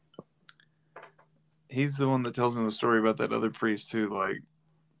 He's the one that tells him the story about that other priest too, like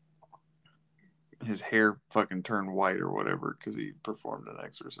his hair fucking turned white or whatever because he performed an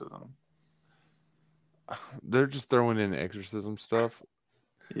exorcism. They're just throwing in exorcism stuff.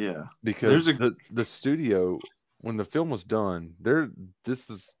 Yeah, because the studio, when the film was done, this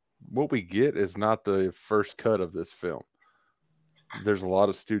is what we get is not the first cut of this film. There's a lot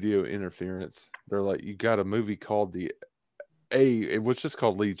of studio interference. They're like, you got a movie called it was just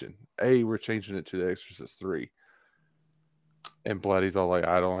called Legion. We're changing it to The Exorcist 3. And Blatty's all like,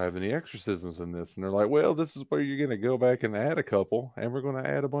 I don't have any exorcisms in this. And they're like, well, this is where you're going to go back and add a couple. And we're going to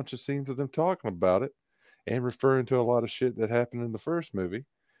add a bunch of scenes of them talking about it and referring to a lot of shit that happened in the first movie.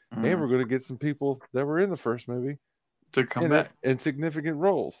 And we're going to get some people that were in the first movie to come back in significant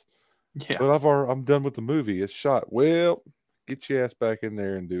roles. Yeah. But I'm done with the movie. It's shot. Well, get your ass back in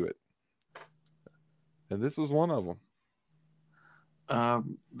there and do it. And this was one of them.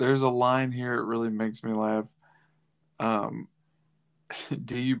 There's a line here. It really makes me laugh.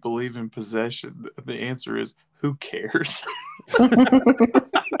 Do you believe in possession? The answer is, who cares?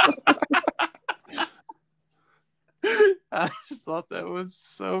 I just thought that was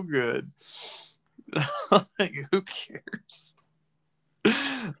so good. Like, who cares?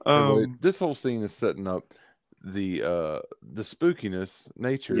 This whole scene is setting up the spookiness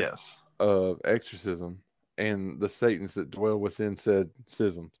nature of exorcism and the Satans that dwell within said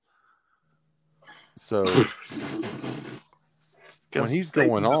schisms. So when he's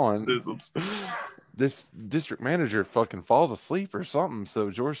going on, this district manager fucking falls asleep or something. So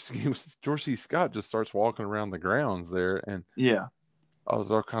George C. Scott just starts walking around the grounds there, and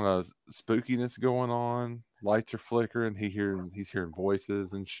there's all kind of spookiness going on. Lights are flickering. He's hearing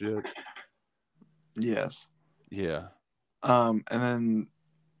voices and shit. Yes. Yeah. And then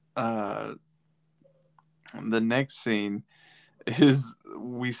The next scene is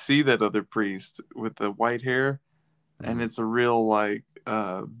we see that other priest with the white hair, and it's a real like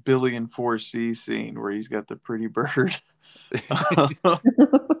Billy and 4C scene where he's got the pretty bird.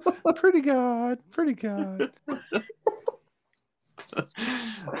 Pretty God.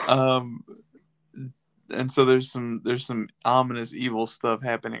 And so there's some ominous evil stuff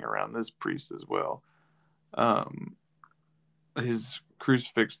happening around this priest as well. His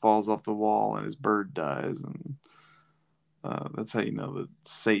crucifix falls off the wall and his bird dies, and that's how you know that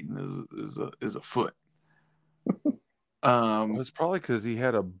Satan is afoot. It's probably because he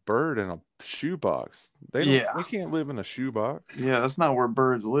had a bird in a shoebox. They can't live in a shoebox. Yeah, that's not where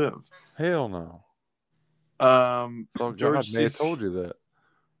birds live. Hell no. George God may have told you that.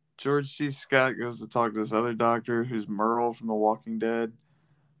 George C. Scott goes to talk to this other doctor who's Merle from The Walking Dead.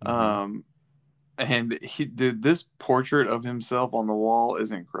 And this portrait of himself on the wall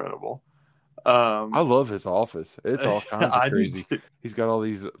is incredible. I love his office. It's all kinds of crazy. He's got all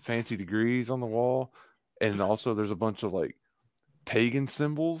these fancy degrees on the wall, and also there's a bunch of like pagan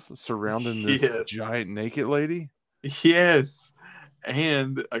symbols surrounding this giant naked lady. Yes,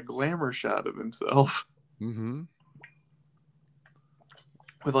 and a glamour shot of himself. With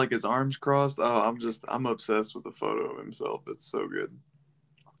like his arms crossed. Oh, I'm obsessed with the photo of himself. It's so good.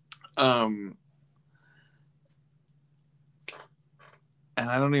 And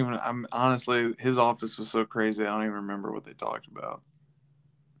I'm honestly, his office was so crazy, I don't even remember what they talked about.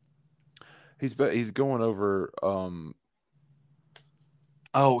 He's going over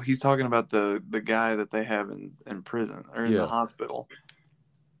he's talking about the guy that they have in prison or in the hospital,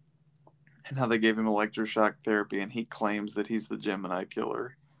 and how they gave him electroshock therapy, and he claims that he's the Gemini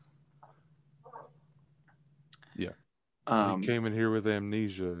killer. He came in here with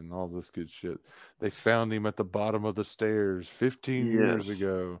amnesia and all this good shit. They found him at the bottom of the stairs 15 years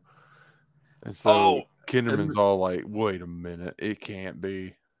ago. And so Kinderman's all like, wait a minute, it can't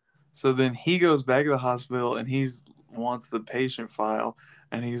be. So then he goes back to the hospital and wants the patient file,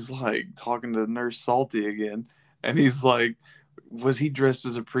 and he's like talking to Nurse Salty again. And he's like, was he dressed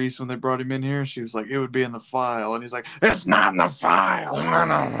as a priest when they brought him in here? She was like, it would be in the file. And he's like, it's not in the file.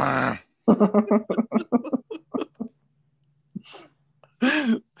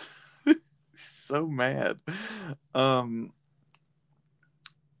 So mad. And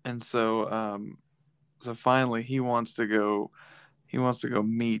so finally he wants to go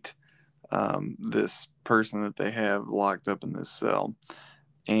meet this person that they have locked up in this cell.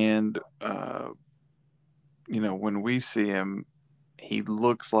 And when we see him, he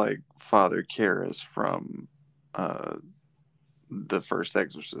looks like Father Karras from the first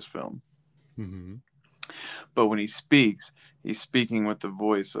Exorcist film. But when he speaks, he's speaking with the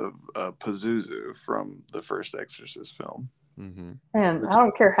voice of Pazuzu from the first Exorcist film. And I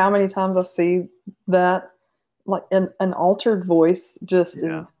don't care how many times I see that, like an altered voice just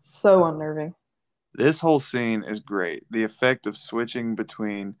is so unnerving. This whole scene is great. The effect of switching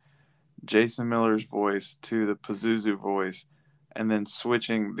between Jason Miller's voice to the Pazuzu voice, and then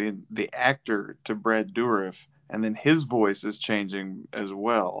switching the actor to Brad Dourif, and then his voice is changing as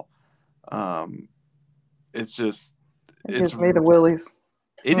well. It gives me the willies.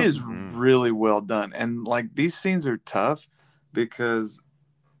 It is really well done. And like, these scenes are tough because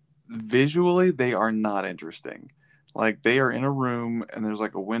visually they are not interesting. Like, they are in a room and there's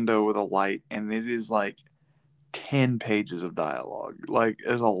like a window with a light, and it is like 10 pages of dialogue. Like,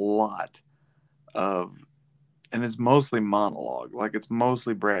 there's a lot and it's mostly monologue. Like, it's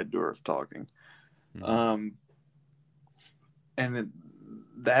mostly Brad Dourif talking.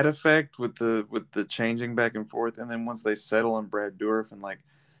 That effect with the changing back and forth, and then once they settle on Brad Dourif and like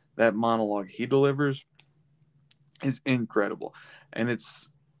that monologue he delivers is incredible. And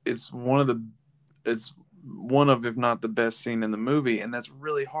it's one of if not the best scene in the movie, and that's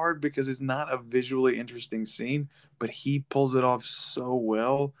really hard because it's not a visually interesting scene, but he pulls it off so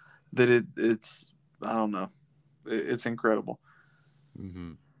well that it's I don't know, it's incredible.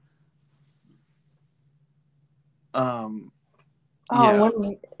 When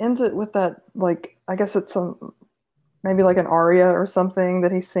he ends it with that, like, I guess it's maybe like an aria or something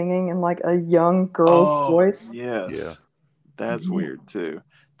that he's singing in like a young girl's voice. Yes. Yeah. That's weird too.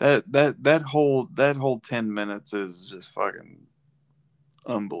 That whole 10 minutes is just fucking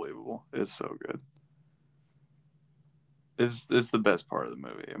unbelievable. It's so good. It's the best part of the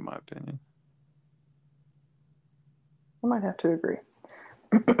movie, in my opinion. I might have to agree.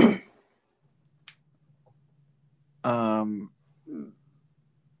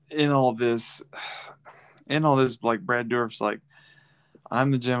 In all this, like, Brad Dourif's like,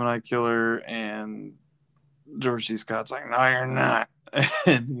 I'm the Gemini killer, and George C. Scott's like, no, you're not.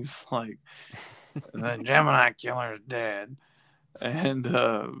 And he's like, And the Gemini killer is dead. And,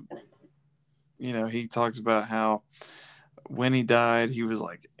 he talks about how when he died, he was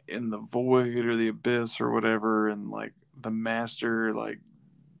like in the void or the abyss or whatever. And like the master, like,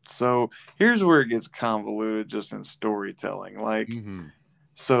 so here's where it gets convoluted just in storytelling. Like,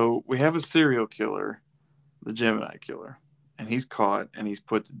 so we have a serial killer, the Gemini killer, and he's caught and he's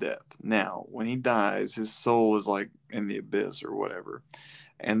put to death. Now, when he dies, his soul is like in the abyss or whatever.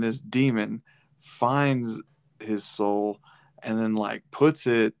 And this demon finds his soul and then like puts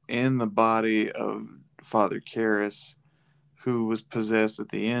it in the body of Father Karras, who was possessed at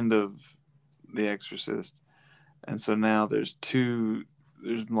the end of The Exorcist. And so now there's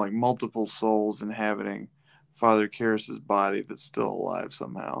like multiple souls inhabiting Father Karras's body that's still alive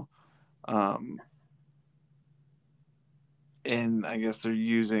somehow. And I guess they're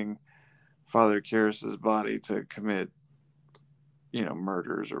using Father Karras's body to commit,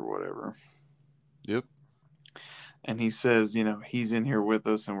 murders or whatever. Yep. And he says, he's in here with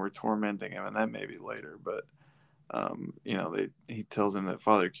us and we're tormenting him. And that may be later, but, he tells him that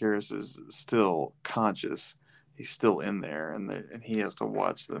Father Karras is still conscious. He's still in there and he has to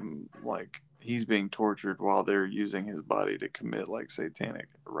watch them like he's being tortured while they're using his body to commit like satanic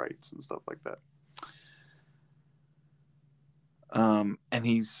rites and stuff like that. And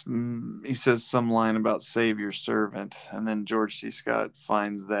he says some line about save your servant, and then George C. Scott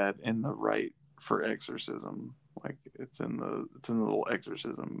finds that in the rite for exorcism, like it's in the little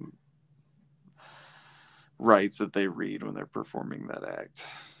exorcism rites that they read when they're performing that act.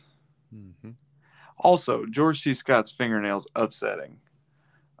 Mm-hmm. Also, George C. Scott's fingernails upsetting.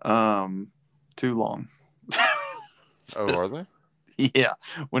 Too long. Oh, are they? Yeah,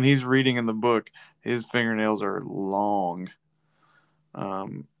 when he's reading in the book, his fingernails are long.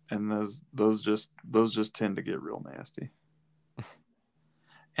 And those just tend to get real nasty.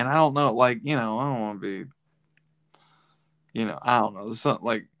 And I don't know, like, I don't want to be, I don't know. There's something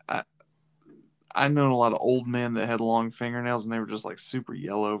like I've known a lot of old men that had long fingernails and they were just like super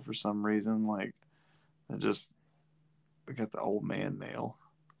yellow for some reason. Like they got the old man nail.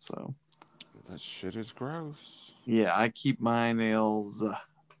 So that shit is gross. Yeah, I keep my nails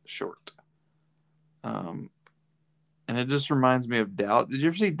short. And it just reminds me of Doubt. Did you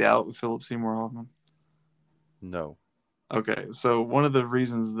ever see Doubt with Philip Seymour Hoffman? No. Okay, so one of the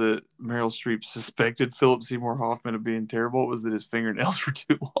reasons that Meryl Streep suspected Philip Seymour Hoffman of being terrible was that his fingernails were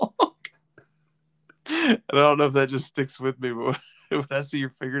too long. And I don't know if that just sticks with me, but when I see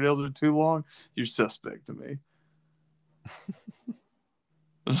your fingernails are too long, you're suspect to me.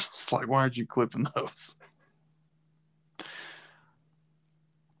 It's like, why aren't you clipping those?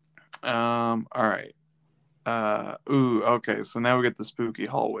 All right. Okay, so now we get the spooky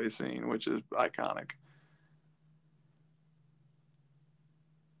hallway scene, which is iconic.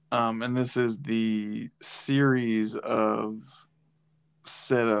 And this is the series of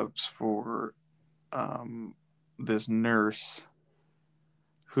setups for this nurse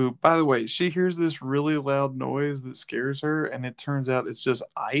who, by the way, she hears this really loud noise that scares her, and it turns out it's just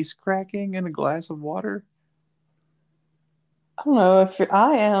ice cracking in a glass of water. I don't know if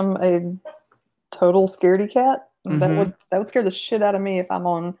I am a total scaredy cat. That would scare the shit out of me if I'm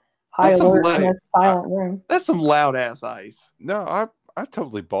on high alert in a silent room. That's some loud ass ice. No, I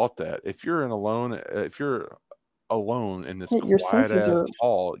totally bought that. If you're alone in this your quiet ass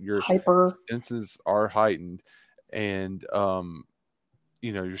hall, your hyper senses are heightened, and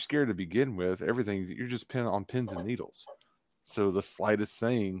you're scared to begin with. Everything you're just on pins and needles, so the slightest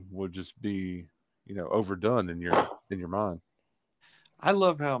thing would just be overdone in your mind. I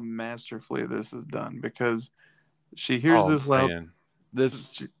love how masterfully this is done because she hears this loud.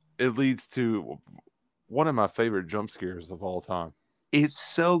 It leads to one of my favorite jump scares of all time. It's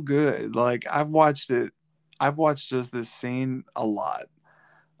so good. Like I've watched just this scene a lot.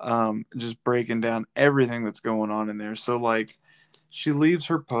 Just breaking down everything that's going on in there. So like she leaves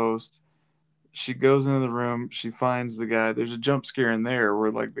her post, she goes into the room, she finds the guy. There's a jump scare in there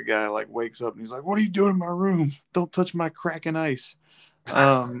where like the guy like wakes up and he's like, "What are you doing in my room? Don't touch my cracking ice."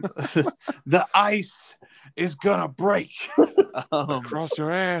 The ice is gonna break. Cross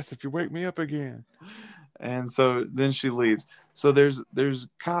your ass if you wake me up again. And so then she leaves. So there's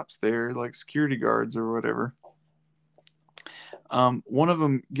cops there, like security guards or whatever. One of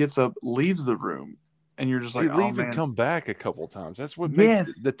them gets up, leaves the room, and you're just like, they leave and come back a couple times. That's what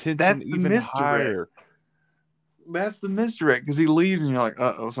makes the tension even higher. That's the misdirect, because he leaves and you're like,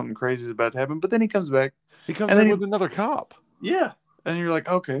 something crazy is about to happen. But then he comes back. He comes in with another cop. Yeah. And you're like,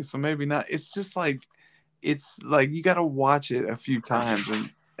 okay, so maybe not. It's just like, you got to watch it a few times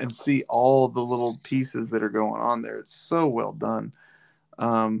and see all the little pieces that are going on there. It's so well done.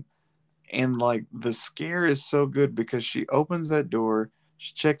 And like the scare is so good because she opens that door,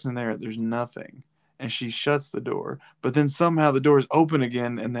 she checks in there, there's nothing, and she shuts the door. But then somehow the door is open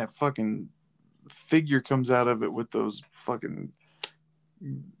again, and that fucking figure comes out of it with those fucking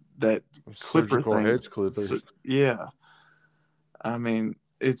that clipper Surgical thing. hedge clippers. Yeah, I mean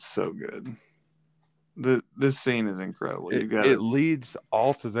it's so good. This scene is incredible. You got It leads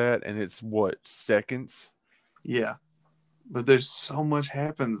all to that, and it's what, seconds? yeah. But there's so much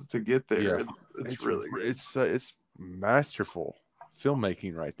happens to get there. Yeah, It's really good. It's masterful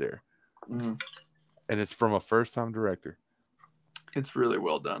filmmaking right there, Mhm. and it's from a first time director. It's really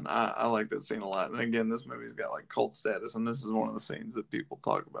well done. I like that scene a lot. And again, this movie's got like cult status, and this is one of the scenes that people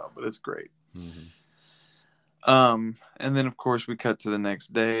talk about. But it's great. And then of course we cut to the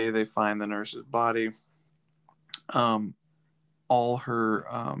next day. They find the nurse's body. All her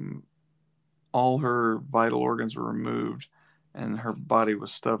vital organs were removed, and her body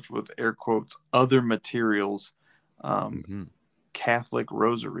was stuffed with air quotes other materials, Catholic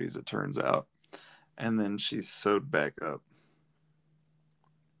rosaries, it turns out, and then she's sewed back up.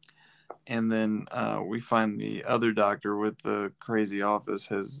 And then we find the other doctor with the crazy office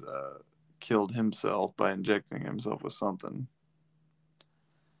has killed himself by injecting himself with something.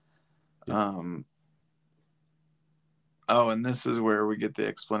 Oh, and this is where we get the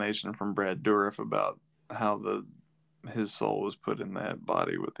explanation from Brad Dourif about how his soul was put in that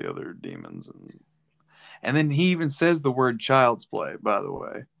body with the other demons, and then he even says the word "child's play." By the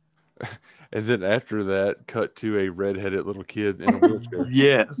way, And then after that, cut to a redheaded little kid in a wheelchair.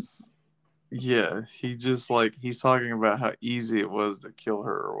 Yes, yeah, he just like he's talking about how easy it was to kill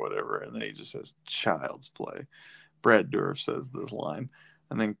her or whatever, and then he just says "child's play." Brad Dourif says this line,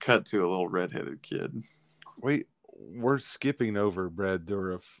 and then cut to a little redheaded kid. Wait, we're skipping over Brad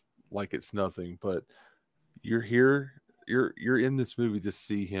Dourif like it's nothing, but you're here, you're in this movie to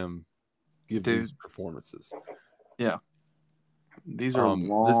see him give these performances. Yeah, these are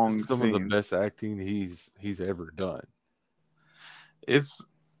long This is some scenes. of the best acting he's ever done. It's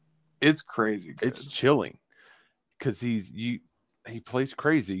crazy good. It's chilling because he plays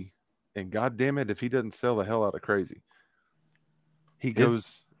crazy, and god damn it if he doesn't sell the hell out of crazy. He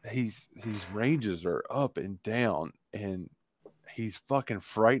goes, his ranges are up and down, and he's fucking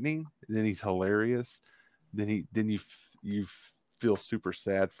frightening. Then he's hilarious. Then you feel super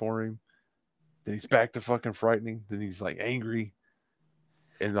sad for him. Then he's back to fucking frightening. Then he's like angry,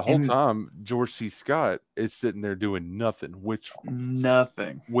 and the whole time George C. Scott is sitting there doing nothing, which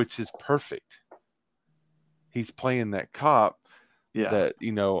is perfect. He's playing that cop. Yeah. That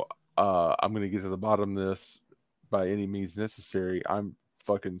I'm going to get to the bottom of this by any means necessary. I'm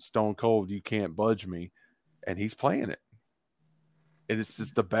fucking stone cold. You can't budge me. And he's playing it. And it's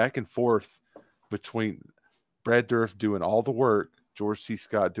just the back and forth between Brad Dourif doing all the work, George C.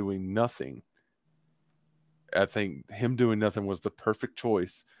 Scott doing nothing. I think him doing nothing was the perfect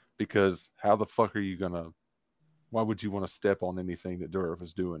choice, because how the fuck are you going to, why would you want to step on anything that Dourif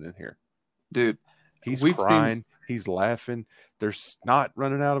is doing in here? Dude, he's crying, he's laughing, there's snot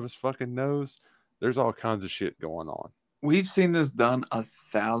running out of his fucking nose. There's all kinds of shit going on. We've seen this done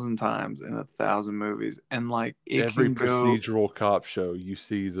 1,000 times in 1,000 movies, and like every procedural cop show, you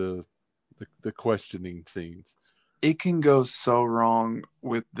see the questioning scenes. It can go so wrong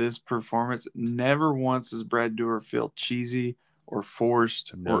with this performance. Never once does Brad Dourif feel cheesy or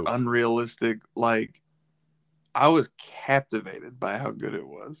forced or unrealistic. Like, I was captivated by how good it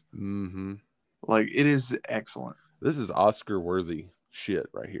was. Mm-hmm. Like, it is excellent. This is Oscar worthy shit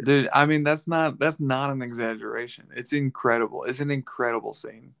right here, dude. I mean, that's not an exaggeration. It's incredible. It's an incredible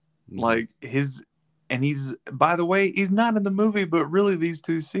scene. Like he's, by the way, he's not in the movie, but really these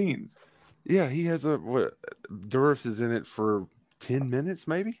two scenes. Yeah, he has Dourif is in it for 10 minutes,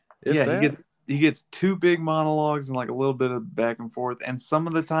 maybe. He gets two big monologues and like a little bit of back and forth, and some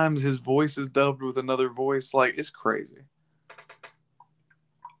of the times his voice is dubbed with another voice. Like, it's crazy.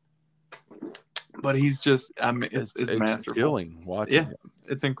 But he's just, I mean, it's masterful. Killing watching him.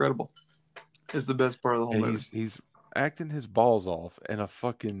 It's incredible. It's the best part of the whole movie. He's acting his balls off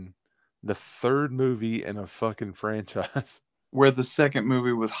in the third movie in a fucking franchise. Where the second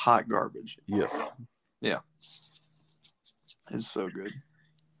movie was hot garbage. Yes. Yeah. It's so good.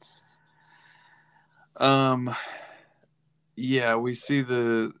 Yeah, we see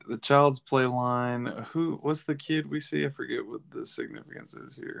the child's play line. What's the kid we see? I forget what the significance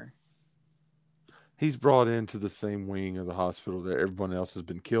is here. He's brought into the same wing of the hospital that everyone else has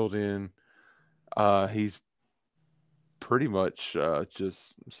been killed in. He's pretty much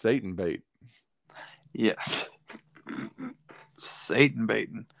just Satan bait. Yes. Satan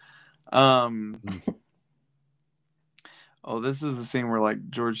baiting. Oh, this is the scene where like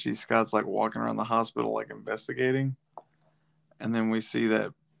George C. Scott's like walking around the hospital like investigating, and then we see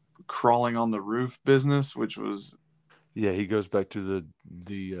that crawling on the roof business, which was Yeah, he goes back to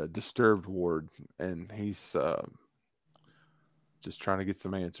the disturbed ward, and he's just trying to get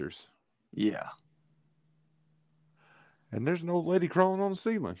some answers. yeah, And there's an old lady crawling on the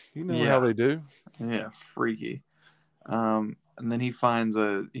ceiling. You know how yeah, they do. yeah, freaky. And then he finds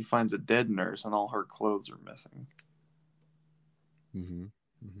a dead nurse, and all her clothes are missing. Mm-hmm.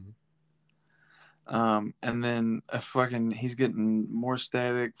 Mm-hmm. And then he's getting more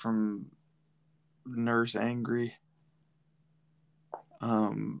static from nurse angry.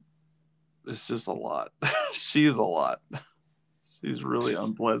 It's just a lot. She's a lot. She's really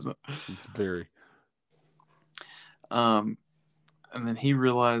unpleasant. It's very. And then he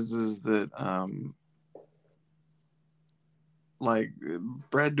realizes that like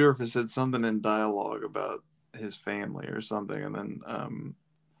Brad Dourif said something in dialogue about his family or something, and then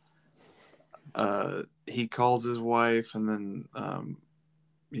he calls his wife, and then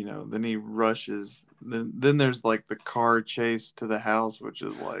then he rushes. Then there's like the car chase to the house, which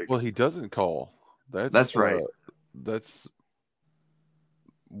is like, Well, he doesn't call. That's right. That's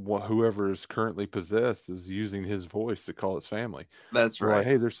whoever is currently possessed is using his voice to call his family. That's They're right. like,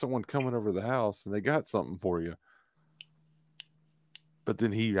 hey, there's someone coming over the house, and they got something for you. But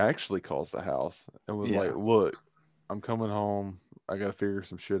then he actually calls the house and was like, look, I'm coming home. I got to figure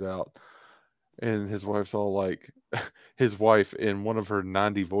some shit out. And his wife's all like, his wife in one of her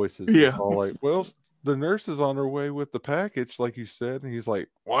 90 voices is all like, well, the nurse is on her way with the package, like you said. And he's like,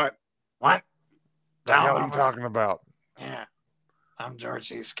 what? What? The hell are you talking about? Yeah, I'm George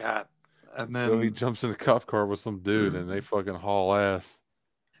C. Scott. And then so he jumps in a cop car with some dude, and they fucking haul ass.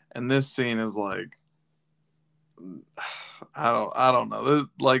 And this scene is like, I don't know.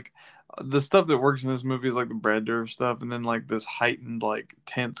 Like the stuff that works in this movie is like the Brad Dourif stuff, and then like this heightened like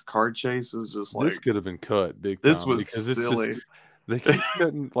tense car chase is just like this could have been cut big time. This was because silly. It's just, they keep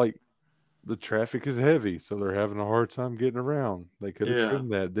cutting like the traffic is heavy, so they're having a hard time getting around. They could have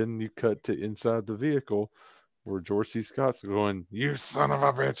trimmed that. Then you cut to inside the vehicle where George C. Scott's going, "You son of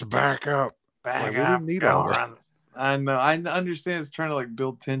a bitch, back up, back like, up." We didn't need all that. I know. I understand it's trying to like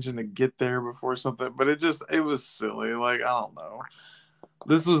build tension to get there before something, but it was silly. Like, I don't know.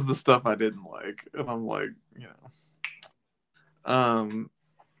 This was the stuff I didn't like, and I'm like,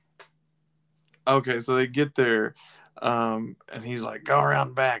 okay, so they get there, and he's like, go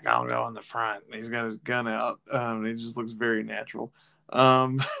around back, I'll go in the front. And he's got his gun out, and he just looks very natural.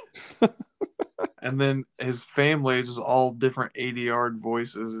 And then his family, just all different 80-yard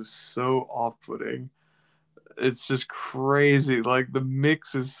voices, is so off-putting. It's just crazy. Like the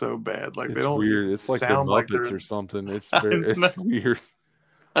mix is so bad. Like they don't weird. It's like the Muppets or something. It's weird.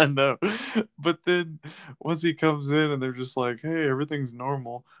 I know. But then once he comes in and they're just like, hey, everything's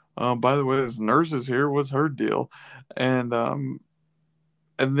normal. By the way, this nurse is here. What's her deal? And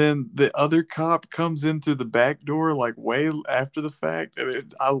then the other cop comes in through the back door, like way after the fact,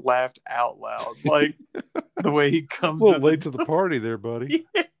 and I laughed out loud, like the way he comes. A little late to the party, there, buddy.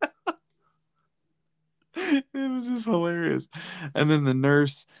 Yeah. It was just hilarious. And then the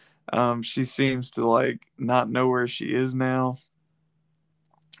nurse, she seems to like not know where she is now.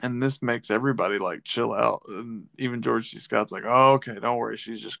 And this makes everybody like chill out. And even George C. Scott's like, oh, okay, don't worry.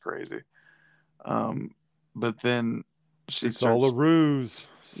 She's just crazy. But then it's all a ruse.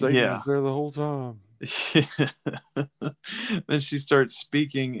 Satan was there the whole time. Then she starts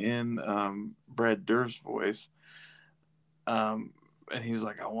speaking in Brad Dourif's voice. And he's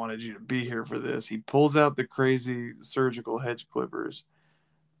like, I wanted you to be here for this. He pulls out the crazy surgical hedge clippers.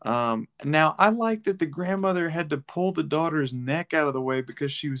 Now, I like that the grandmother had to pull the daughter's neck out of the way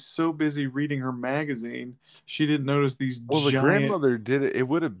because she was so busy reading her magazine. She didn't notice these the grandmother did it. It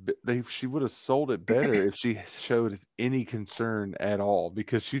would have she would have sold it better if she showed any concern at all,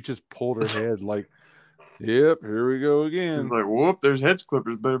 because she just pulled her head like, yep, here we go again. She's like, whoop, there's hedge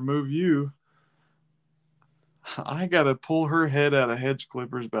clippers. Better move you. I got to pull her head out of hedge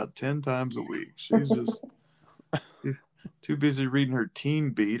clippers about 10 times a week. She's just too busy reading her Teen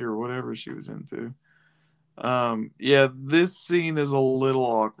Beat or whatever she was into. This scene is a little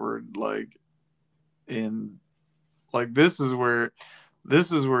awkward. Like, this is where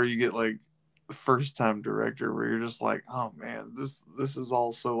you get like the first time director where you're just like, oh man, this is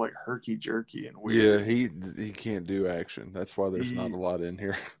all so like herky jerky and weird. Yeah, he can't do action. That's why there's not a lot in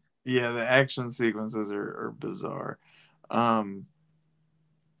here. Yeah, the action sequences are bizarre. And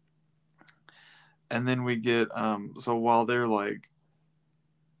then we get so while they're like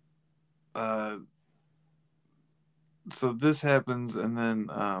so this happens, and then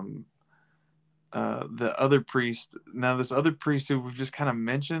the other priest. Now, this other priest who we've just kind of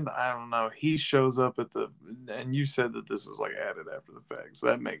mentioned, I don't know. He shows up at and you said that this was like added after the fact, so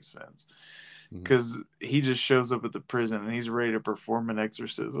that makes sense. Because he just shows up at the prison and he's ready to perform an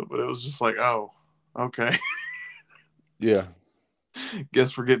exorcism, but it was just like, oh, okay. Yeah.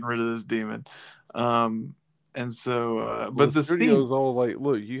 Guess we're getting rid of this demon. And so, Well, but the the studio's scene, all like,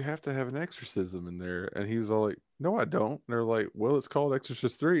 look, you have to have an exorcism in there. And he was all like, no, I don't. And they're like, well, it's called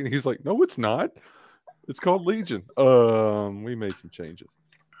Exorcist 3. And he's like, no, it's not. It's called Legion. We made some changes.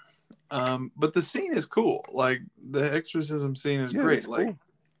 but the scene is cool. Like the exorcism scene is Yeah, great. it's Like cool.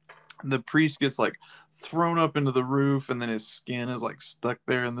 the priest gets like thrown up into the roof, and then his skin is like stuck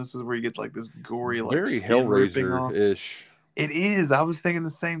there, and this is where you get like this gory, like Very skin ripping off. Hellraiser-ish. It is. I was thinking the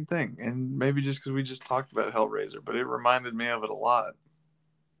same thing, and maybe just because we just talked about Hellraiser, but it reminded me of it a lot.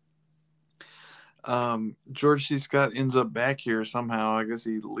 George C. Scott ends up back here somehow. I guess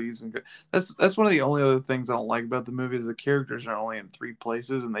he leaves and that's one of the only other things I don't like about the movie is the characters are only in 3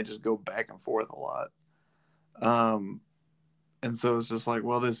 places and they just go back and forth a lot. And so it's just like,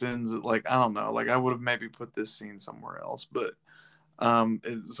 well, this ends at, like, I don't know, like I would have maybe put this scene somewhere else, but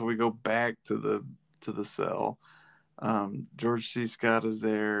so we go back to the cell. George C. Scott is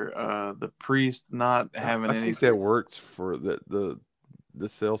there. The priest not having I any. think that works for the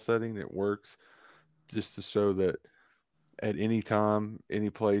cell setting. It works just to show that at any time, any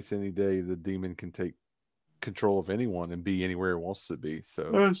place, any day, the demon can take control of anyone and be anywhere it wants to be.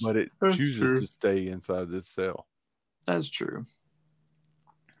 So, but it chooses true. to stay inside this cell. That's true.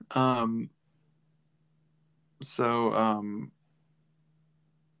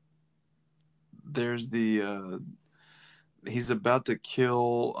 There's the he's about to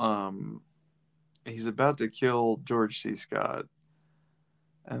kill George C. Scott,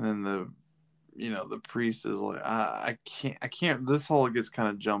 and then the priest is like, I can't. This whole gets kind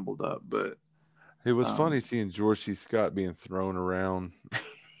of jumbled up, but it was funny seeing George C. Scott being thrown around.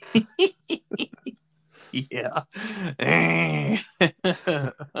 Yeah.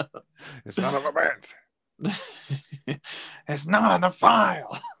 It's not of a bench. It's not in the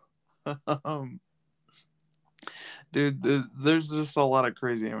file. Dude, there's just a lot of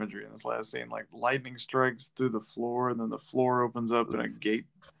crazy imagery in this last scene. Like lightning strikes through the floor, and then the floor opens up and a gate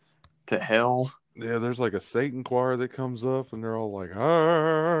to hell. Yeah, there's like a Satan choir that comes up, and they're all like,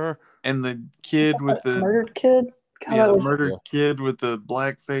 "Ah!" And the kid with the murdered kid. God, the murdered kid with the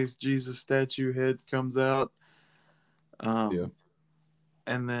black face Jesus statue head comes out. Yeah.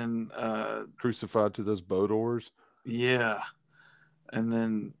 And then Crucified to those boat oars. Yeah. And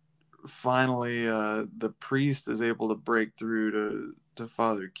then finally the priest is able to break through to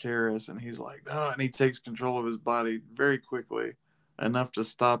Father Karras, and he's like, no, and he takes control of his body very quickly, enough to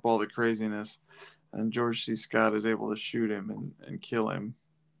stop all the craziness. And George C. Scott is able to shoot him and kill him.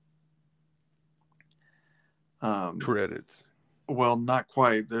 Credits. Well, not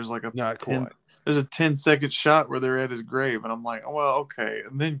quite. There's like a Not quite. There's a 10-second shot where they're at his grave, and I'm like, well, okay.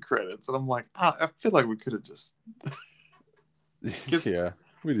 And then credits, and I'm like, I feel like we could have just Yeah,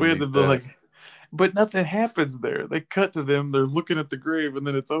 we had to be like, but nothing happens there. They cut to them, they're looking at the grave, and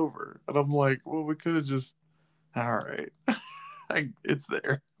then it's over. And I'm like, well, we could have just, all right. It's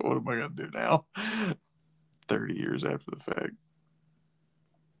there. What am I gonna do now? 30 years after the fact.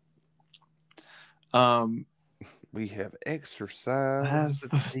 We have exorcised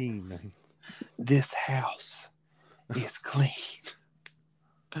the demon. This house is clean.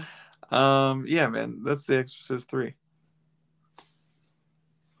 Yeah, man, that's The Exorcist 3.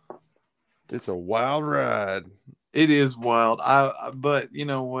 It's a wild ride. It is wild. But you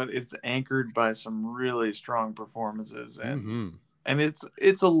know what? It's anchored by some really strong performances, and it's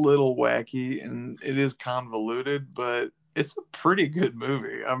a little wacky and it is convoluted, but it's a pretty good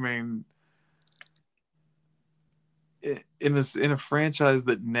movie. I mean, in a franchise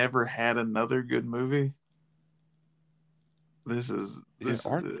that never had another good movie, this is it.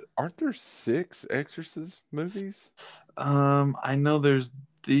 Aren't there 6 Exorcist movies? I know there's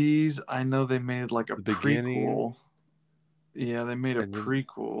these. I know they made like a prequel. Yeah, they made a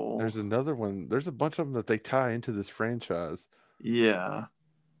prequel. There's another one. There's a bunch of them that they tie into this franchise. Yeah.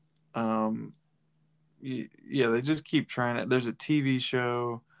 Yeah, they just keep trying it. There's a TV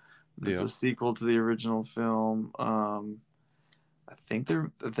show that's a sequel to the original film. I think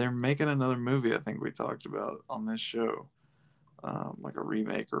they're making another movie. I think we talked about on this show, like a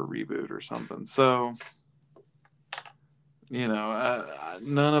remake or a reboot or something. So,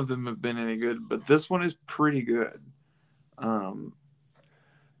 none of them have been any good, but this one is pretty good.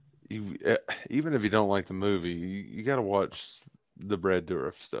 Even if you don't like the movie, you got to watch the Brad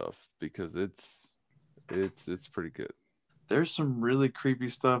Dourif stuff because it's pretty good. there's some really creepy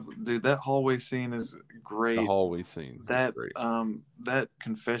stuff, dude. That hallway scene is The great. hallway scene was That great. that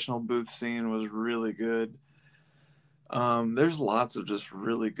confessional booth scene was really good. There's lots of just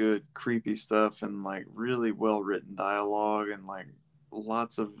really good creepy stuff and like really well written dialogue and like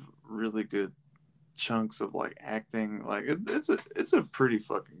lots of really good chunks of like acting. Like it's a pretty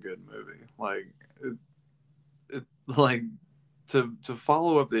fucking good movie. Like it like to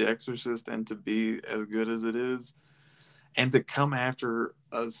follow up The Exorcist and to be as good as it is, and to come after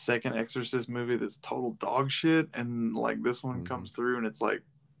a second Exorcist movie that's total dog shit, and like this one comes through and it's like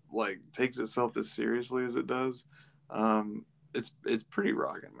takes itself as seriously as it does. It's pretty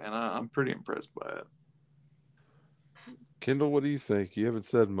rocking, man. I'm pretty impressed by it. Kendall, what do you think? You haven't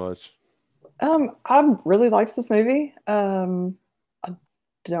said much. I really liked this movie. I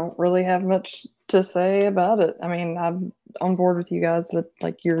don't really have much to say about it. I mean, I'm on board with you guys that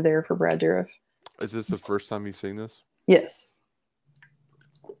like you're there for Brad Dourif. Is this the first time you've seen this? Yes.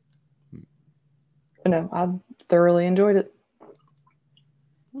 But no, I thoroughly enjoyed it.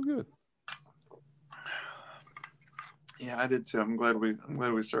 Well, good. Yeah, I did too. I'm glad we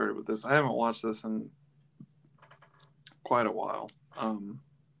started with this. I haven't watched this in quite a while.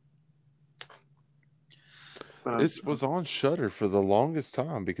 But This was on Shudder for the longest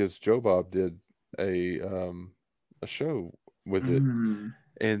time because Joe Bob did a show with it,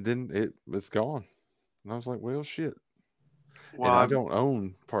 and then it was gone. And I was like, well, shit. Well, and I don't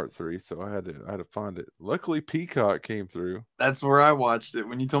own part 3, so I had to find it. Luckily, Peacock came through. That's where I watched it.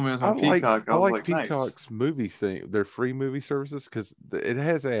 When you told me it was on Peacock, I was like, Peacock's nice. movie thing. Their free movie services because it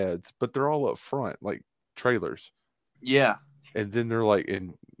has ads, but they're all up front, like trailers. Yeah. And then they're like,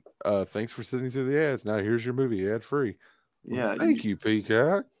 and thanks for sitting through the ads. Now here's your movie ad free. Yeah. Well, thank you,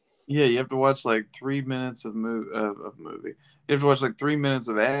 Peacock. Yeah, you have to watch like 3 minutes of movie. You have to watch like 3 minutes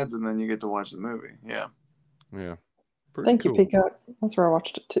of ads, and then you get to watch the movie. Yeah. Yeah. Thank you, Peacock. That's where I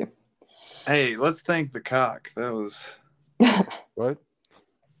watched it too. Hey, let's thank the cock. That was what?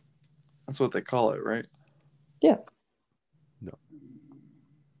 That's what they call it, right? Yeah. No.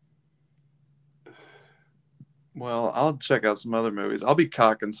 Well, I'll check out some other movies. I'll be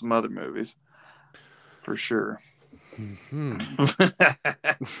cocking some other movies for sure.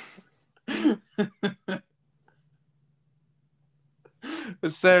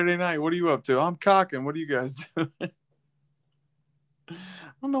 It's Saturday night. What are you up to? I'm cocking. What are you guys doing? I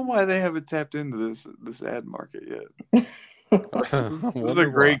don't know why they haven't tapped into this ad market yet. This is a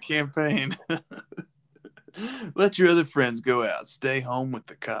great campaign. Let your other friends go out. Stay home with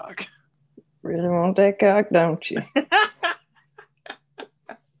the cock. Really want that cock, don't you?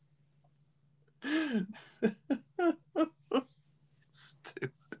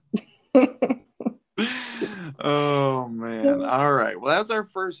 Stupid. Oh man. All right. Well, that's our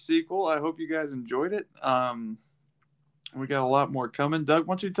first sequel. I hope you guys enjoyed it. We got a lot more coming. Doug,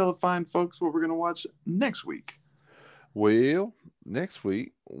 why don't you tell the fine folks what we're going to watch next week? Well, next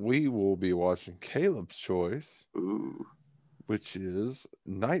week we will be watching Caleb's choice, which is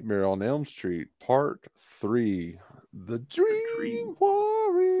Nightmare on Elm Street Part 3, The Dream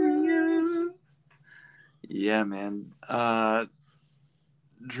Warriors. Yeah, man.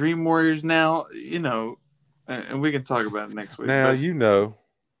 Dream Warriors now, you know, and we can talk about it next week. Now, you know,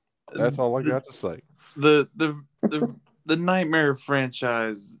 that's all I got to say. The Nightmare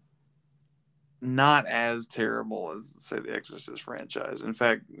franchise, not as terrible as, say, the Exorcist franchise. In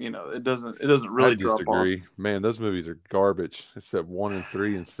fact, you know, it doesn't really drop off. Man, those movies are garbage, except 1 and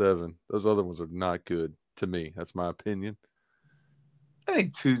 3 and 7. Those other ones are not good to me. That's my opinion. I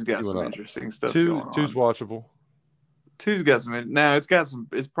think 2's got some interesting stuff going on. 2's watchable. 2's got some. Now it's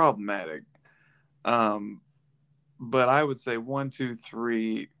problematic. But I would say 1, 2,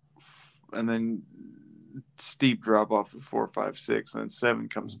 3, and then steep drop off of 4, 5, 6, and then 7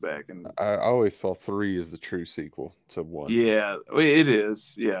 comes back. And I always saw 3 as the true sequel to 1. Yeah, it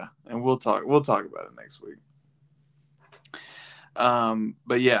is. Yeah, and we'll talk about it next week.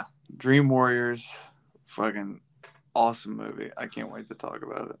 But yeah, Dream Warriors, fucking awesome movie. I can't wait to talk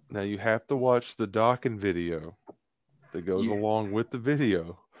about it. Now you have to watch the doc and video that goes along with the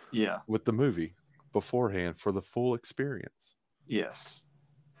video. Yeah, with the movie beforehand for the full experience. Yes.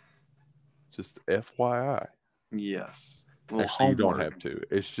 Just FYI. Yes. Actually, you don't have to.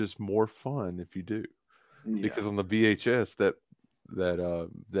 It's just more fun if you do. Yeah. Because on the VHS,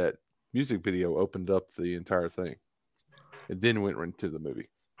 that music video opened up the entire thing. It then went into the movie.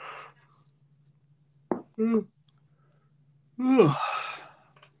 We've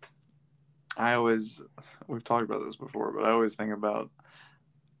talked about this before, but I always think about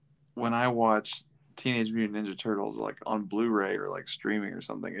when I watch Teenage Mutant Ninja Turtles like on Blu-ray or like streaming or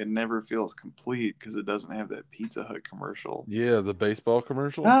something, it never feels complete because it doesn't have that Pizza Hut commercial. Yeah, the baseball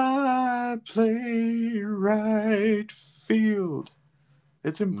commercial. I play right field.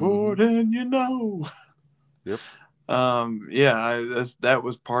 It's important, you know. Yep. Yeah, that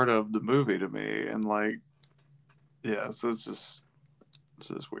was part of the movie to me, and like, yeah, so it's just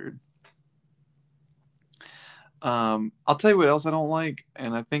weird. I'll tell you what else I don't like,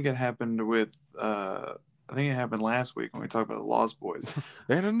 and I think it happened with I think it happened last week when we talked about the Lost Boys.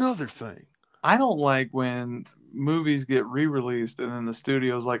 And another thing, I don't like when movies get re-released and then the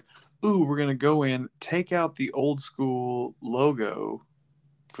studio's like, ooh, we're gonna go in, take out the old school logo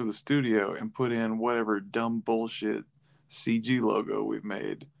for the studio and put in whatever dumb bullshit CG logo we've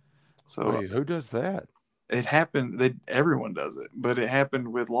made. So wait, who does that? it happened. Everyone does it, but it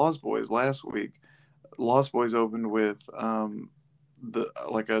happened with Lost Boys last week. Lost Boys opened with the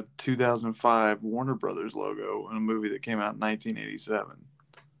like a 2005 Warner Brothers logo in a movie that came out in 1987.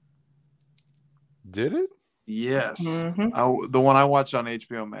 Did it? Yes, Mhm. the one I watched on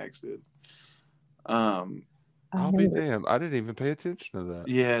HBO Max did. I'll be damned. I didn't even pay attention to that.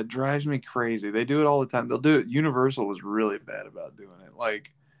 Yeah, it drives me crazy. They do it all the time. They'll do it. Universal was really bad about doing it.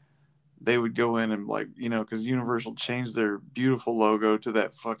 Like, they would go in and, like, you know, because Universal changed their beautiful logo to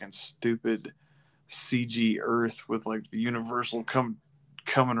that fucking stupid CG Earth with like the Universal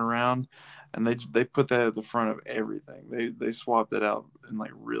coming around, and they put that at the front of everything. They swapped it out in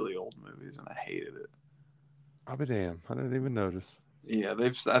like really old movies, and I hated it. I'll be damned. I didn't even notice. Yeah,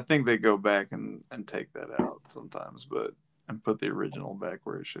 I think they go back and take that out sometimes, but and put the original back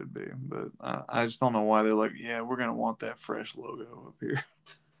where it should be. But I just don't know why they're like, yeah, we're gonna want that fresh logo up here.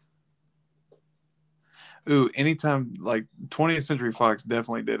 Ooh, anytime, like 20th Century Fox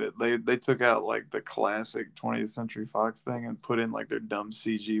definitely did it. They took out like the classic 20th Century Fox thing and put in like their dumb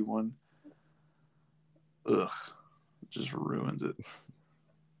CG one. Ugh, it just ruins it.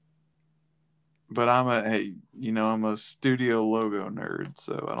 But I'm a studio logo nerd,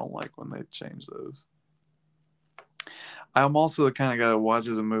 so I don't like when they change those. I'm also the kind of guy that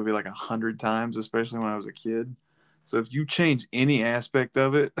watches a movie like 100 times, especially when I was a kid. So if you change any aspect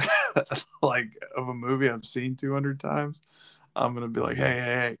of it, like of a movie I've seen 200 times, I'm gonna be like,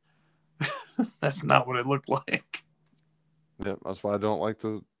 hey, that's not what it looked like. Yep, that's why I don't like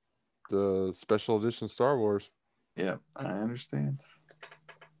the special edition Star Wars. Yeah, I understand.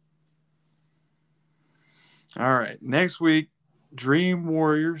 All right, next week, Dream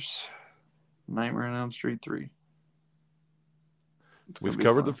Warriors, Nightmare on Elm Street 3. We've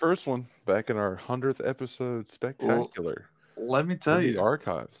covered the first one back in our 100th episode spectacular. Let me tell you, the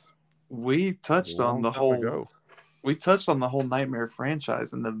archives. We touched on the whole Nightmare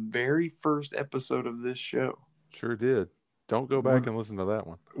franchise in the very first episode of this show. Sure did. Don't go back and listen to that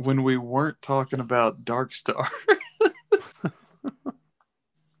one. When we weren't talking about Dark Star.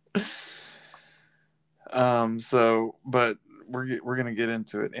 But we're gonna get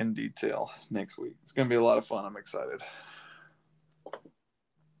into it in detail next week. It's gonna be a lot of fun. I'm excited.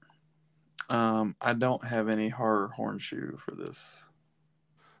 I don't have any horror hornshoe for this.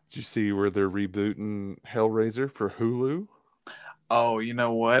 Did you see where they're rebooting Hellraiser for Hulu? Oh, you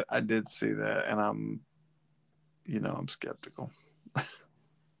know what? I did see that, and I'm skeptical.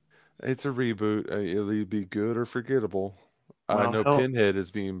 It's a reboot. It'll either be good or forgettable. Well, I know Pinhead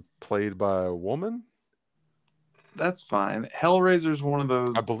is being played by a woman. That's fine. Hellraiser's one of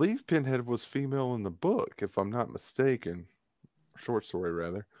those. I believe Pinhead was female in the book, if I'm not mistaken. Short story,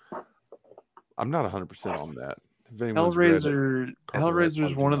 rather. I'm not 100% on that.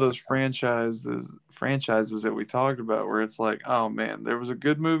 Hellraiser's one of those franchises that we talked about where it's like, oh man, there was a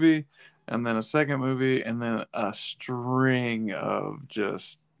good movie, and then a second movie, and then a string of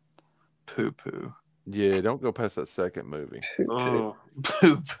just poo-poo. Yeah, don't go past that second movie. Oh,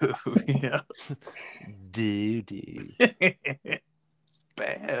 poo-poo, yeah. Doo-doo. It's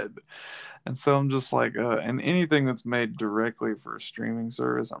bad. And so I'm just like, and anything that's made directly for a streaming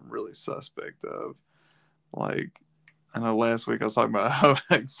service, I'm really suspect of. Like, I know last week I was talking about how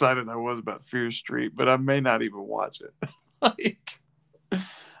excited I was about Fear Street, but I may not even watch it. Like,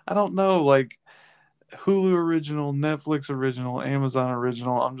 I don't know, like Hulu original, Netflix original, Amazon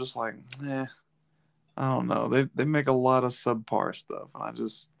original. I'm just like, I don't know. They make a lot of subpar stuff, and I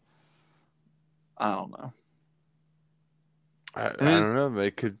don't know. I don't know. They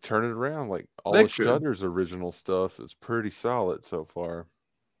could turn it around. Like all of Shudder's original stuff is pretty solid so far.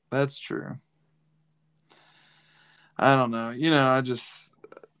 That's true. I don't know.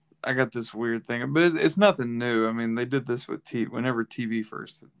 I got this weird thing, but it's nothing new. I mean, they did this with whenever TV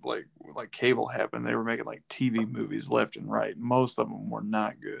first, like cable happened, they were making like TV movies left and right. Most of them were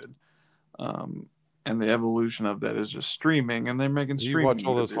not good. and the evolution of that is just streaming, and they're making You streaming watch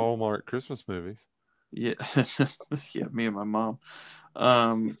all those movies. Hallmark Christmas movies. Yeah, yeah, me and my mom.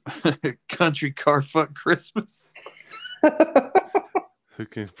 Country Car Fuck Christmas. Who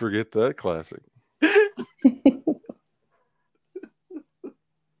can forget that classic?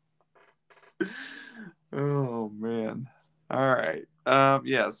 Oh man. All right.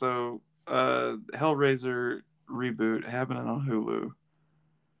 Yeah, so Hellraiser reboot happening on Hulu.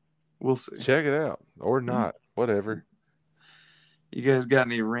 We'll see. Check it out or not, whatever. You guys got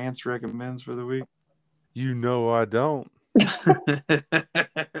any rants recommends for the week? You know I don't.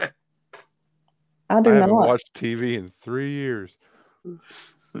 I I do haven't not. watched TV in 3 years.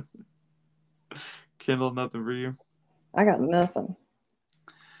 Kindle, nothing for you? I got nothing.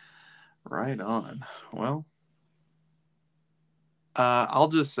 Right on. Well, I'll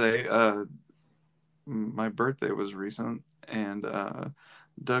just say my birthday was recent, and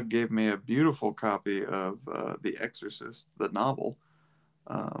Doug gave me a beautiful copy of The Exorcist, the novel.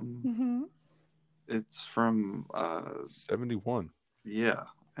 It's from 71. yeah,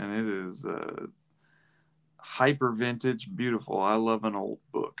 and it is hyper vintage, beautiful. I love an old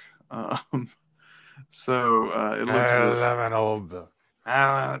book. So it looks really, love an old book.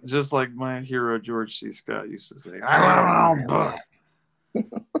 just like my hero George C. Scott used to say, I love an old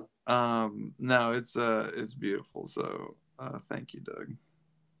book. No, it's beautiful. So thank you, Doug.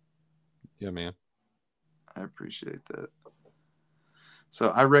 Yeah, man. I appreciate that. So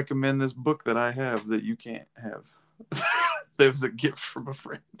I recommend this book that I have that you can't have. That was a gift from a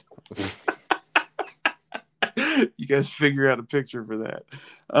friend. You guys figure out a picture for that.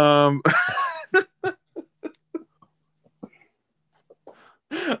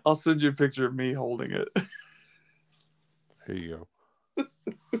 I'll send you a picture of me holding it. Here you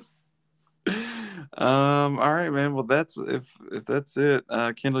All right, man. Well, that's if that's it.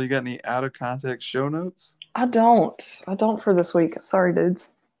 Kendall, you got any out of context show notes? I don't for this week. Sorry,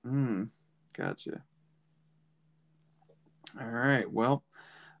 dudes. Gotcha. All right. Well,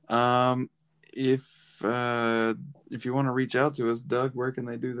 if you want to reach out to us, Doug, where can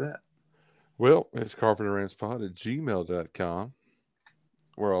they do that? Well, it's carpenterrantspod@gmail.com.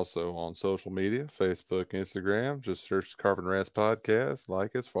 We're also on social media, Facebook, Instagram. Just search Carpenter Rants Podcast.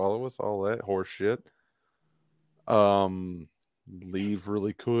 Like us, follow us, all that horse shit. Leave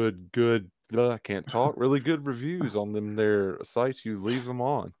really good I can't talk. Really good reviews on them their sites. You leave them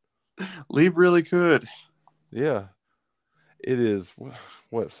on. Leave really good. Yeah. It is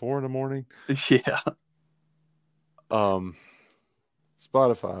what, 4 a.m? Yeah. Spotify,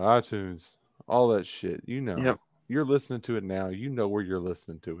 iTunes, all that shit. You know. Yep. You're listening to it now. You know where you're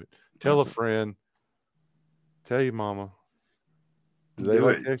listening to it. Tell a friend. Tell your mama. Do they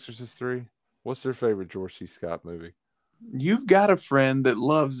like The Exorcist 3? What's their favorite George C. Scott movie? You've got a friend that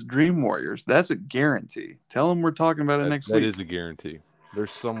loves Dream Warriors. That's a guarantee. Tell them we're talking about it next week. That is a guarantee.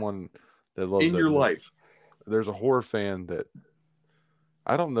 There's someone that loves in your movie. life. There's a horror fan that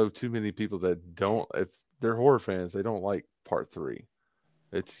I don't know too many people that don't. If they're horror fans, they don't like part 3.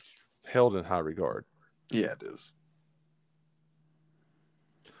 It's held in high regard. Yeah, it is.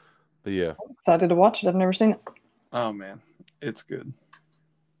 But yeah, I'm excited to watch it. I've never seen it. Oh man, it's good.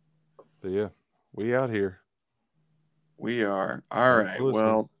 But yeah, we out here. We are. All right.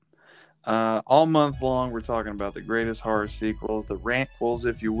 Well, all month long, we're talking about the greatest horror sequels, the RANTquels,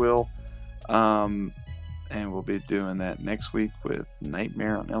 if you will. And we'll be doing that next week with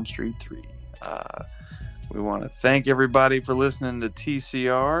Nightmare on Elm Street 3. We want to thank everybody for listening to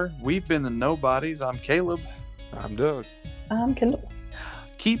TCR. We've been the Nobodies. I'm Caleb. I'm Doug. I'm Kendall.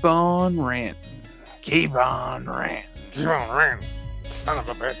 Keep on ranting. Keep on ranting. Keep on ranting. Son of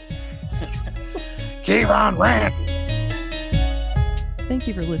a bitch. Keep on ranting. Thank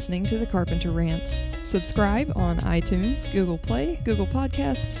you for listening to the Carpenter Rants. Subscribe on iTunes, Google Play, Google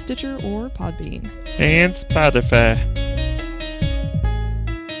Podcasts, Stitcher, or Podbean. And Spotify.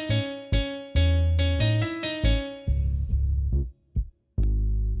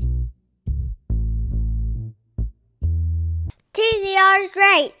 TCR is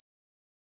great.